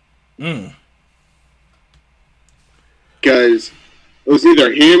 Because it was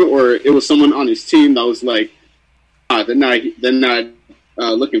either him or it was someone on his team that was like, they're not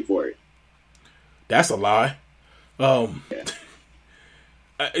looking for it. That's a lie. It's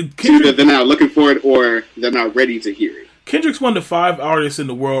either they're not looking for it or they're not ready to hear it. Kendrick's one of the 5 artists in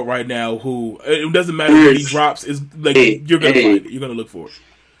the world right now who it doesn't matter when he drops. Is like you're gonna find it. You're gonna look for it.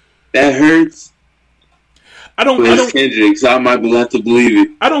 That hurts. I don't. Kendrick, so I might be left to believe it.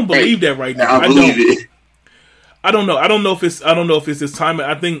 I don't believe that right now. I believe it. I don't know. I don't know if it's this time.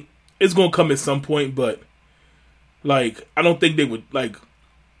 I think it's gonna come at some point, but Like, I don't think they would like.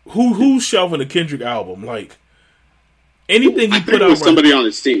 Who's shelving a Kendrick album? Like, anything he put out. Somebody on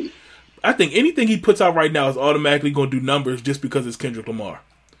his team. I think anything he puts out right now is automatically going to do numbers just because it's Kendrick Lamar.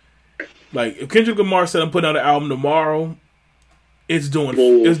 Like, if Kendrick Lamar said I'm putting out an album tomorrow, it's doing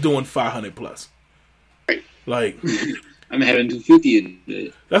 500 plus. Right. Like, I'm having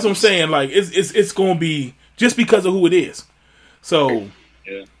 250. That's what I'm saying. Like, it's going to be just because of who it is. So,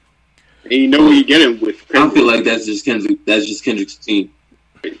 yeah. And you know what you get him with. I feel like that's just Kendrick. That's just Kendrick's team.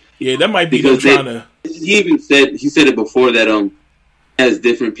 Yeah, that might be them trying to. He even said it before that has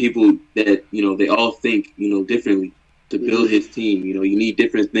different people that they all think differently to build his team. You need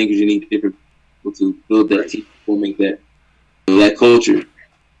different thinkers. You need different people to build that team. Will make that that culture.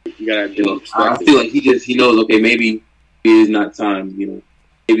 You gotta I feel like he knows. Okay, maybe it is not time.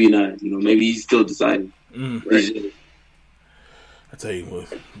 Maybe not. Maybe he's still deciding. Right. I tell you what,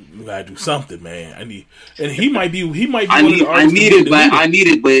 we gotta do something, man. I need, and he might be. I need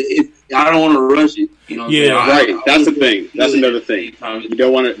it, but I don't want to rush it. Yeah, right. That's the thing. That's another thing. You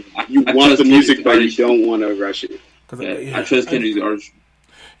don't want to. You want the music, but you don't want to rush it. I trust Kendrick's artistry.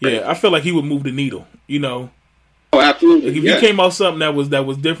 Yeah, I feel like he would move the needle. Oh, absolutely. Like if he came out something that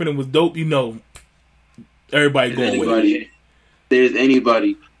was different and was dope, everybody going with it. There's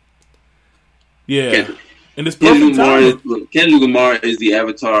anybody. Yeah. Kendrick. And it's perfect time. Kendrick Lamar is the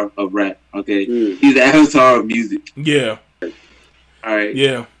avatar of rap. Okay, he's the avatar of music. Yeah. All right.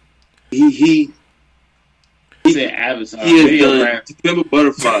 Yeah. He's an avatar. He has done To Pimp a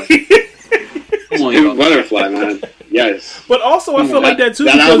Butterfly. Come on, Butterfly, man. Yes. But also, I feel like that too.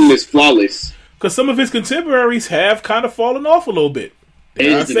 That album is flawless. Because some of his contemporaries have kind of fallen off a little bit.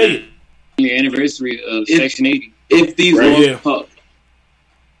 I say it. The anniversary of Section 80. If these walls could talk.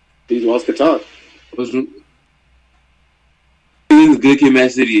 These walls could talk. This is Good Kid,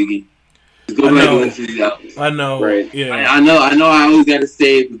 Mad City again. Just go back and listen to these albums. I know. Right. Yeah. I know. I always got to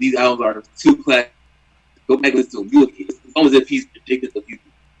say it, but these albums are too classic. Go back and listen to them. It's almost as if he's predicted the future.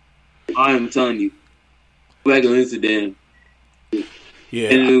 I am telling you. Go back and listen to them. Yeah.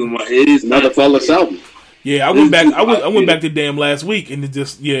 It is another flawless album. Yeah, I went back. I went back to Damn last week, and it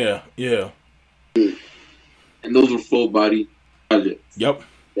just yeah. And those were full body projects. Yep.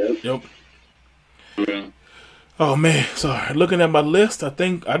 Yeah. Oh man, sorry. Looking at my list, I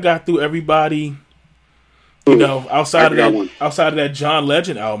think I got through everybody. Outside of that John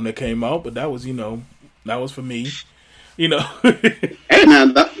Legend album that came out, but that was that was for me. Hey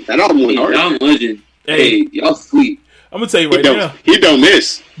man, that album was hard. John Legend. Hey, y'all sleep. I'm gonna tell you right now. He don't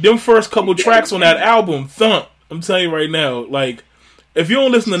miss. Them first couple tracks on that album, thump. I'm telling you right now, like if you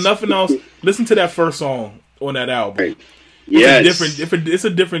don't listen to nothing else, listen to that first song on that album. Right. Yes. It's a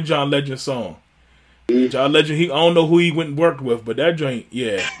different John Legend song. John Legend, I don't know who he went and worked with, but that joint,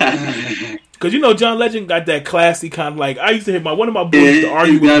 yeah. Because John Legend got that classy kind of like, I used to hear one of my boys used to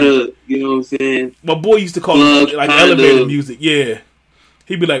argue with me. You know what I'm saying? My boy used to call it like elevator music, yeah.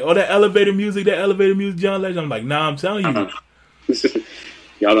 He'd be like, oh, that elevator music, John Legend. I'm like, nah, I'm telling you.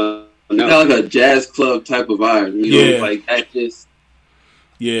 Y'all don't know. It's like a jazz club type of vibe. You know, like that just.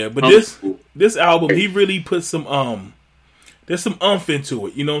 Yeah, but this album, he really put some there's some umph into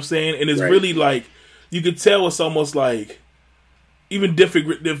it, you know what I'm saying? And it's really like, you could tell it's almost like, even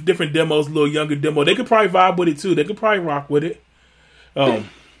different demos, a little younger demo, they could probably vibe with it too. They could probably rock with it.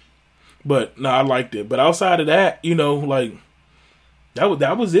 But no, I liked it. But outside of that, like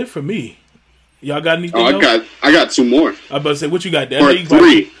that was it for me. Y'all got anything else? I got two more. I about to say, what you got? Or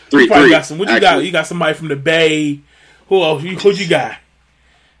three. Got some. What you got? You got somebody from the Bay. Who else? Who you got?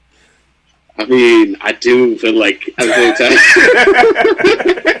 I mean, I do feel like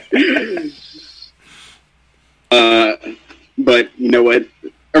but you know what?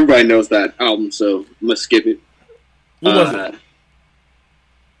 Everybody knows that album, so let's skip it. What was it?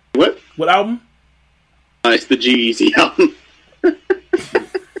 What? What album? It's the G-Eazy album.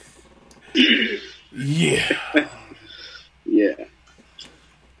 Yeah. Yeah.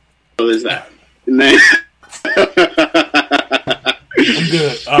 So there's that. And then I'm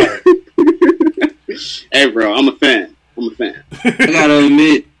good. All right. Hey, bro, I'm a fan. I gotta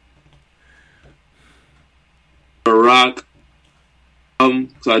admit, rock.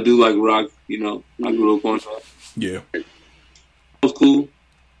 So I do like rock. I grew up on rock. Yeah. It was cool.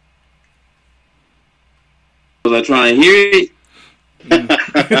 Was I trying to hear it?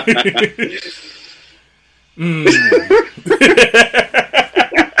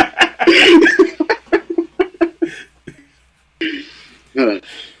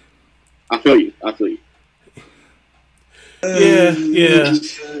 I feel you. Yeah.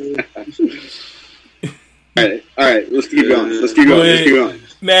 All right. Let's keep going.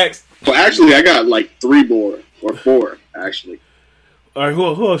 Next. Well, actually, I got like three more. or 4 actually. All right,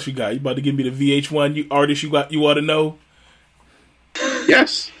 who else you got? You about to give me the VH1 artist you want to know?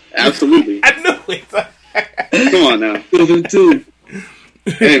 Yes, absolutely. I knew it. Come on now. Them too.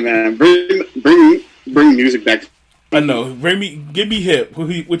 Hey man, bring music back. I know. Give me hip.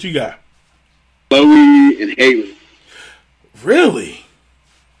 What you got? Chloe and Haley. Really?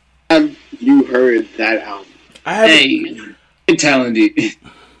 Have you heard that album? I haven't. Hey, talented.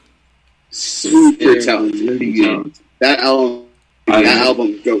 Super talented. Really good. That album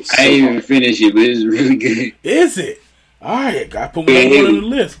goes. I didn't even finish it, but it's really good. Is it? All right, got to put one on the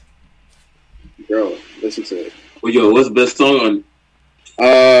list. Bro, listen to it. Well, yo, what's the best song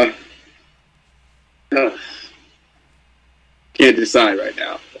on? Can't decide right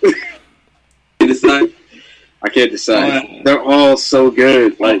now. Decide? I can't decide. They're all so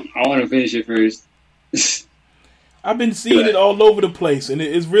good. Like, I want to finish it first. I've been seeing it all over the place, and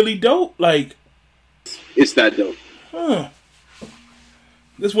it's really dope. Like, it's that dope.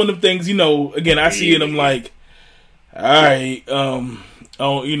 This one of the things, again, I see it, I'm like, all right, I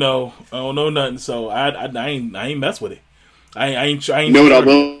don't know nothing, so I ain't mess with it. I ain't. You know what I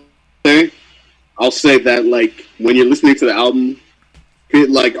will say? I'll say that, like, when you're listening to the album, if it,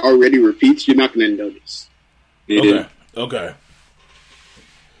 like, already repeats, you're not going to notice. Yeah. Okay.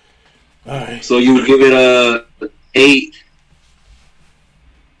 All right. So you would give it a 8.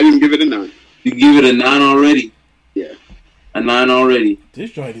 I didn't give it a 9. You give it a 9 already. Yeah. A 9 already.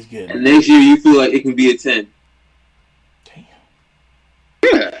 This joint is getting. And next year you feel like it can be a 10. Damn.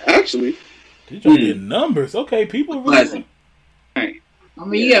 Yeah, actually. This joint getting numbers. Okay, people really. Classic. Right. I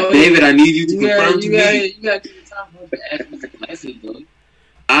mean, yeah, David, I need you to confirm to me. You got to take the time for the ask Mr. Classic, though.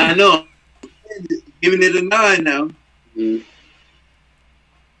 I know. Giving it a 9 now. Mm.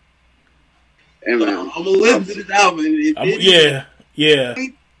 And man, I'm gonna listen to this album. Yeah.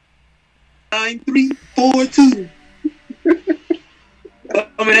 9, 3, 4, 2.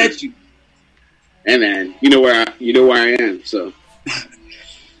 Coming at you. Hey man, you know where I am. So,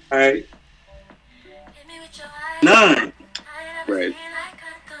 all right. 9. Right.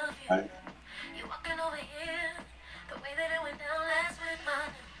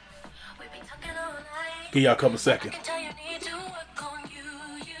 Give y'all a couple seconds.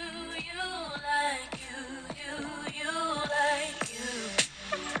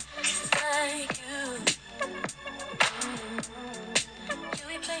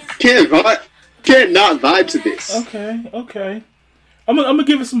 Can't not vibe to this. Okay. I'm gonna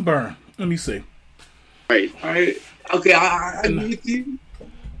give it some burn. Let me see. Right. All right. Okay, I agree with you.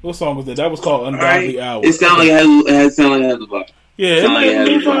 What song was that? That was called Ungodly Hour. It sounded like it has a vibe. Yeah, it might have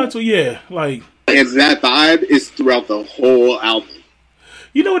a vibe to, yeah. Like, and that vibe is throughout the whole album.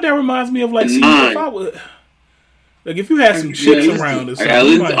 You know what that reminds me of? Like, see, if I would, like, if you had some chicks around or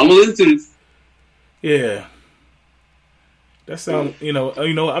something. I'm gonna listen to this. Yeah. That sound, I'm not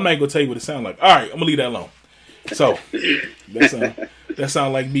gonna tell you what it sounds like. All right, I'm gonna leave that alone. So, that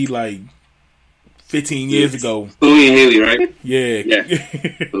sound like me like 15 years ago. Chloe and Haley, right? Yeah.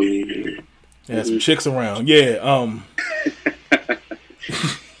 Had some chicks around. Yeah.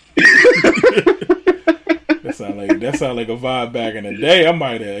 That sound like a vibe back in the day. I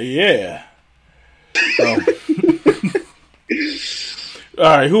might have. Yeah.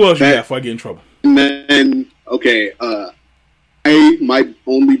 All right. Who else you got before I get in trouble? And okay. I might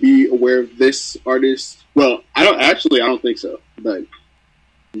only be aware of this artist. Well, I don't think so. But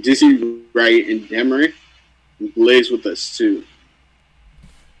Dizzy Wright and Demery Blaze with us too.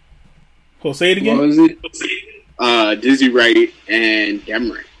 Well, say it again. What was it? Dizzy Wright and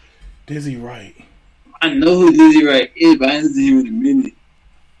Demery. Dizzy Wright. I know who Dizzy Wright is, but I haven't seen him in a minute.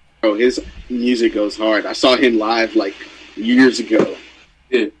 Bro, his music goes hard. I saw him live like years ago.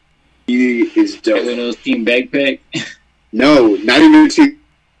 Yeah. He is dope. One of those Team Backpack. No, not even Team.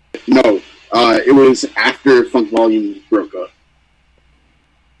 No, it was after Funk Volume broke up.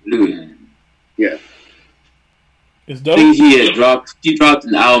 Dude. Yeah. It's I dope. think he dropped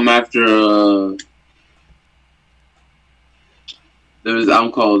an album after there was an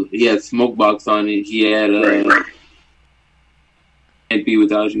album called, he had Smokebox on it. He had Can't Be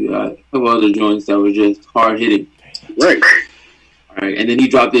Without You. A couple other joints that were just hard hitting. Right. All right, and then he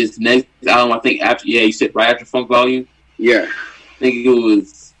dropped his next album, I think after, you said right after Funk Volume? Yeah. I think it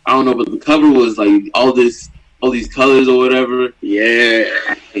was, I don't know, but the cover was like all these colors or whatever.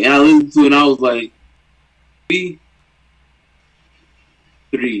 Yeah. And I listened to it and I was like, 3.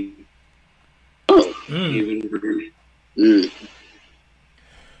 Oh.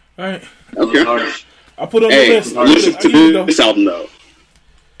 All right. Okay. I put on the list. Listen to this album though.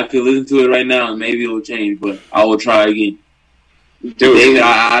 I could listen to it right now and maybe it'll change, but I will try again. Do David,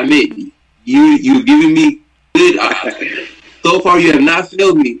 I admit, you giving me good. So far, you have not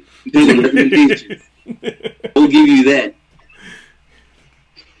failed me in terms of recommendations. We'll give you that.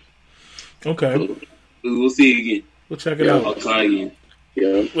 Okay. So, we'll see it again. We'll check it out. I'll try again.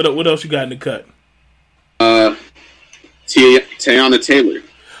 Yeah. What else you got in the cut? Teyana Taylor.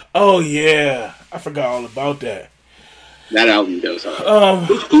 Oh yeah, I forgot all about that. That album goes hard. It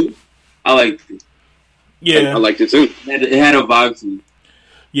was cool. I liked it. Yeah, I liked it too. It had a vibe to it.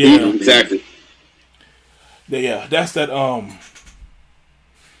 Yeah, exactly. Yeah, that's that.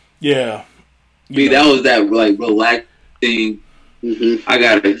 Yeah. Me, that was that like relaxed thing. Mm-hmm. I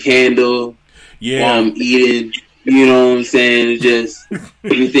got a candle while I'm eating. You know what I'm saying? It's just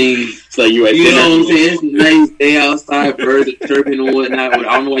everything. So you at You dinner. know what I'm saying? It's a nice day outside, birds are chirping and whatnot. I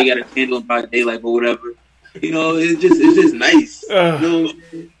don't know why you got a candle by daylight or whatever. You know, it's just nice. You know what I'm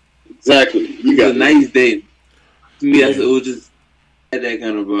saying? Exactly. You got It's a nice day. To me, it was just had that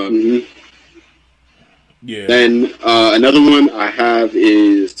kind of vibe. Mm-hmm. Yeah. Then another one I have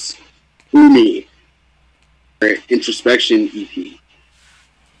is Umi, her Introspection EP. You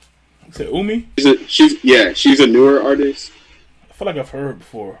said Umi? She's a newer artist. I feel like I've heard her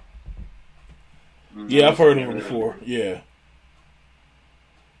before. Yeah, I've heard of her before. Yeah.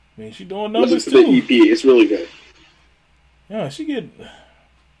 I mean, she doing numbers Listen to the too. EP. It's really good. Yeah, she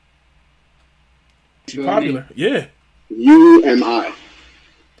popular. Yeah. You and I.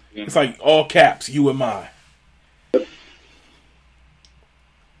 It's like all caps, you and I.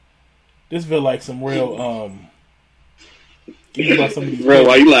 This feel like some real even about some of these Bro,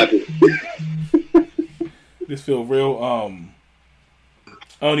 why you laughing? This feel real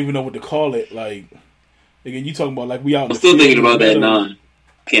I don't even know what to call it. Like again, you talking about like we out. I'm still thinking about that 9.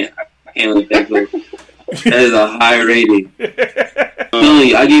 I can't let that go. That is a high rating. I'm telling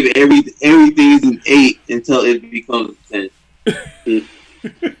you, I give everything is an 8 until it becomes a 10.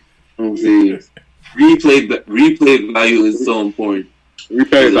 I'm serious. Replay value is so important.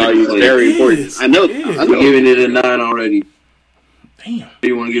 Replay value is very important. I know. I'm giving it a 9 already. Damn.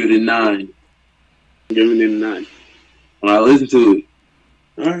 You want to give it a 9? I'm giving it a 9. When I listen to it.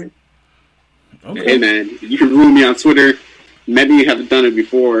 Alright. Okay. Hey man, you can rule me on Twitter. Maybe you haven't done it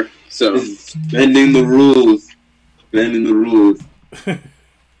before, so Bending the rules.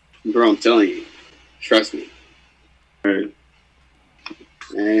 bro, I'm telling you, trust me. Alright.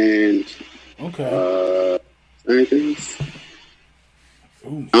 And Okay. anything else?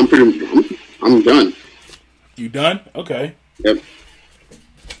 Ooh. I'm done. You done? Okay. Yep.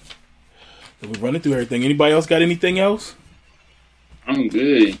 We're running through everything. Anybody else got anything else? I'm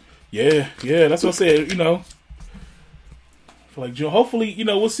good. Yeah, that's what I said. You know, for like June. Hopefully, you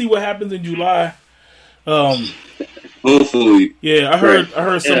know, we'll see what happens in July. Hopefully. Yeah, I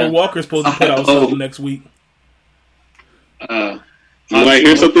heard Summer Walker's supposed to put out something next week. You want to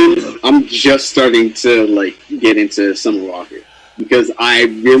hear something? I'm just starting to like get into Summer Walker because I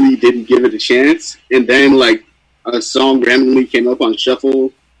really didn't give it a chance, and then like a song randomly came up on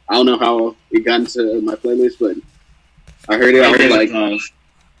shuffle. I don't know how it got into my playlist, but I heard it.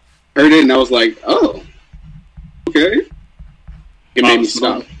 Heard it, and I was like, "Oh, okay." It made me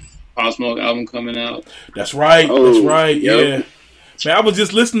stop. Pop Smoke album coming out. That's right. Oh, that's right. yep. Yeah, man. I was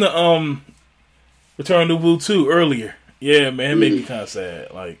just listening to Return to Wu 2 earlier. Yeah, man, it made me kind of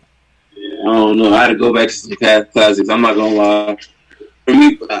sad. Like, I don't know. I had to go back to some past classics. I'm not gonna lie. For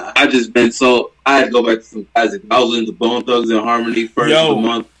me, I had to go back to some classics. I was into Bone Thugs and Harmony first of the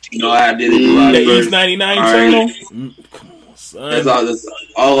month. You know, I did it July the 1st. East 99 channel. Come on, son. That's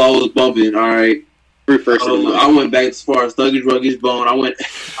all I was bumping. All right. I went back as far as Thuggish Ruggish Bone.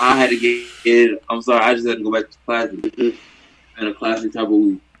 I had to get it. I'm sorry. I just had to go back to classic. And a classic type of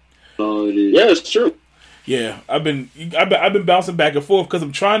week. So it is. Yeah, it's true. Yeah, I've been bouncing back and forth because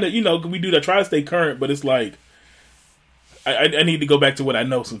I'm trying to, you know, we do that, try to stay current, but it's like I need to go back to what I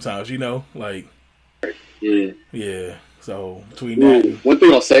know sometimes, you know, like yeah. So between that, One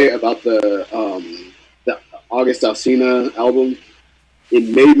thing I'll say about the August Alsina album, it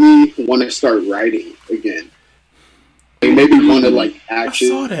made me want to start writing again. It made me want to like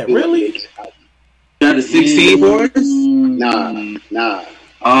actually. I saw that. Really? Got the 16 for us? Nah.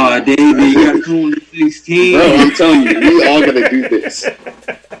 Oh, David, you got to come with the 16. Bro, I'm telling you, we all gotta do this.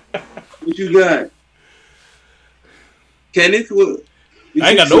 What you got? Kenneth? What? I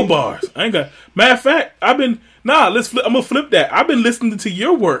ain't got no bars. I ain't got. Matter of fact, I'm gonna flip that. I've been listening to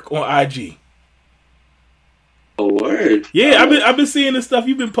your work on IG. Oh, word. Yeah, I've been seeing the stuff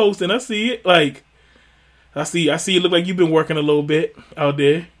you've been posting. I see it. Like, I see it look like you've been working a little bit out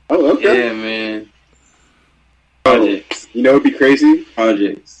there. Oh, okay. Yeah, man. Projects. You know, it'd be crazy.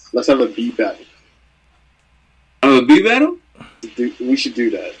 Projects. Let's have a beat battle. A beat battle? We should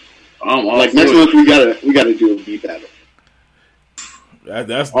do that. Like next month, we gotta do a beat battle.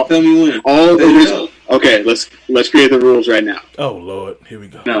 That's Tell me when. All original. Okay, let's create the rules right now. oh Lord, here we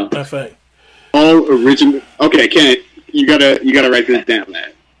go. No. Matter of fact, All original. Okay, Ken, you gotta write this down,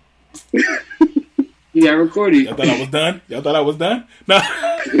 man. Yeah, I recorded. y'all thought I was done. Y'all thought I was done. No.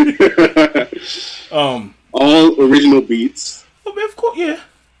 All original beats. Oh, man, of course, yeah.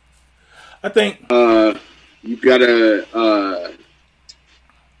 I think You gotta.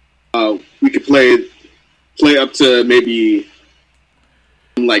 We could play up to maybe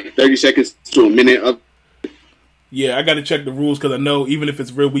like 30 seconds to a minute of. yeah, I got to check the rules because I know even if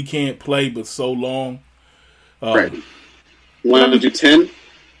it's real, we can't play but so long. Right. Want to do 10?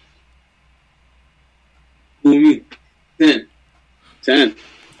 Who me? 10. 10.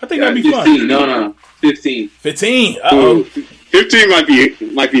 I think that'd be 15. fun. No. 15. 15. Uh Ooh, oh. 15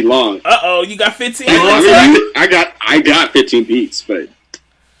 might be long. You got 15. I got 15 beats, but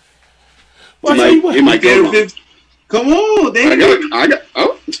Well, it I tell you what. might go long. Come on, David. I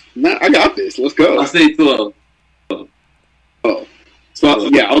got this. Let's go. I'll say 12. Oh, so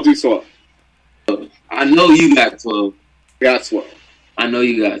yeah, I'll do 12. I know you got 12. Got 12. I know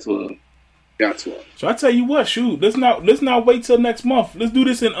you got 12. Got 12. So I tell you what, shoot, let's not wait till next month. Let's do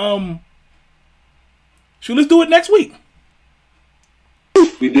this in let's do it next week.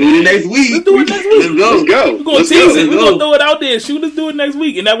 We do it next week. Let's do it next week. Let's go. We're gonna tease it. We're gonna throw it out there. Shoot, let's do it next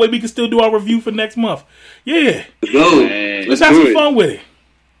week, and that way we can still do our review for next month. Yeah, Let's go. Man, let's have some fun with it.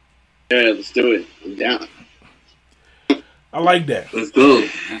 Yeah, let's do it. I'm down. I like that. Let's go.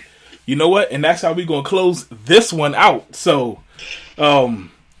 You know what? And that's how we're gonna close this one out. So,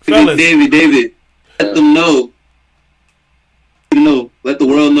 fellas, David, let them know. Let the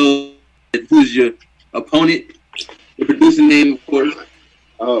world know who's your opponent. The producer name, of course.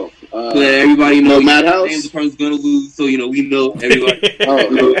 Oh, Let everybody know. No Madhouse? The person's gonna lose, so we know everybody.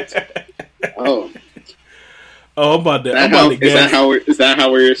 Oh, I'm about to gas. Is that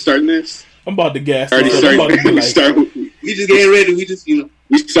how we're starting this? I'm about to gas. Already I'm about to be like, We just getting ready.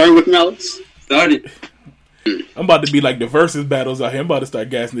 We started with Malice. Started. I'm about to be like the versus battles out here. I'm about to start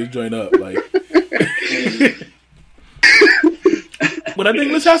gassing this joint up. Like, but I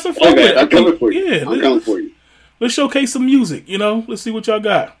think let's have some fun with it. I'm coming for you. Yeah, I'm coming for you. Let's showcase some music. Let's see what y'all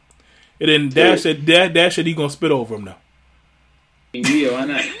got. And then Dash said he gonna spit over him now. Yeah, why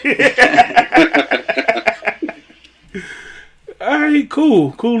not? All right,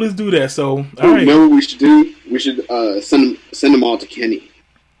 cool. Let's do that. So, all right. You know what we should do? We should send them all to Kenny.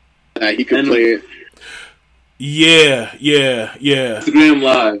 He could play it. Yeah. Instagram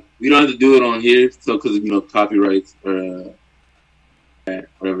Live. We don't have to do it on here, so because copyrights or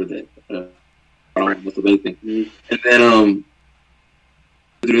whatever that. What's the big thing? And then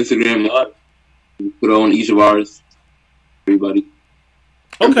do Instagram Live. We put it on each of ours. Everybody.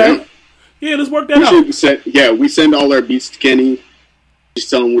 Okay. Yeah, let's work that out. We send all our beats to Kenny. Just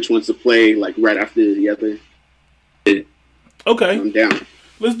tell him which ones to play, like right after the other. Okay. I'm down.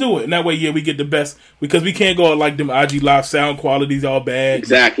 Let's do it. And that way, we get the best. Because we can't go like them IG Live sound quality's all bad.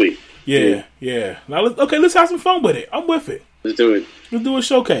 Exactly. Yeah. Now, let's have some fun with it. I'm with it. Let's do it. Let's do a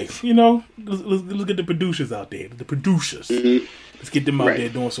showcase. Let's get the producers out there. The producers. Mm-hmm. Let's get them out there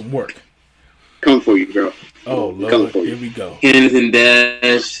doing some work. Come for you, bro. Oh, Lord. Here we go. Kenneth and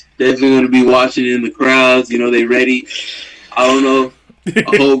Dash definitely going to be watching in the crowds. They ready. I don't know. I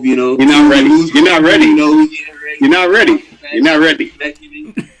hope, You're not ready. You're not ready. You're not ready. You're not ready.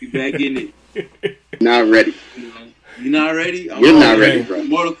 You're back in it. Not ready. You're not ready? You're not ready, bro.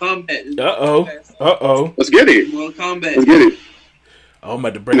 Mortal Kombat. Uh-oh. Let's get it. Mortal Kombat. Let's get it. Oh, I'm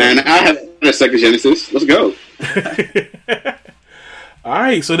about to bring Man, I have a Sega Genesis. Let's go. All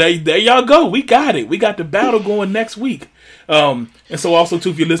right, so there y'all go. We got it. We got the battle going next week. And so also, too,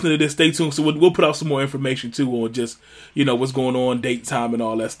 if you're listening to this, stay tuned. So we'll put out some more information, too, on just, what's going on, date, time, and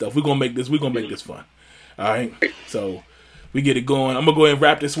all that stuff. We're going to make this fun. All right? So we get it going. I'm going to go ahead and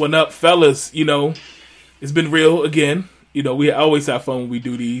wrap this one up. Fellas, it's been real again. We always have fun when we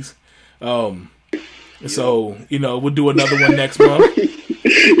do these. So, we'll do another one next month.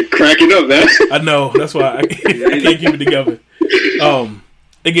 You're cracking up, man. I know. That's why I can't keep it together.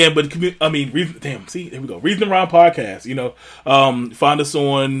 Again, but see, there we go. Reason Around Podcast. Find us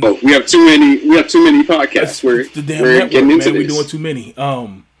on. Oh, we have too many podcasts. We're getting into this. We're doing too many.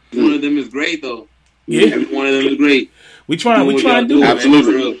 One of them is great, though. Yeah, every one of them is great. We try and do it.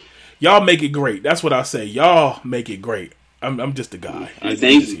 Absolutely. Y'all make it great. That's what I say. Y'all make it great. I'm just a guy.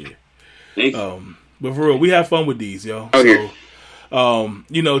 Thank you. But for real, we have fun with these, yo. Okay.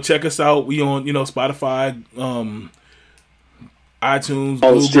 So, check us out. We on, Spotify, iTunes,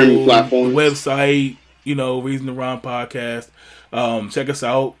 all Google, streaming platforms, website, Reason to Rhyme podcast. Check us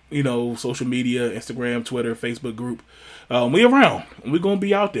out, social media, Instagram, Twitter, Facebook group. We around. We're going to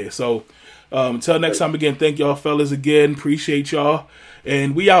be out there. So until next time, again, thank y'all fellas again. Appreciate y'all.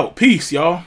 And we out. Peace, y'all.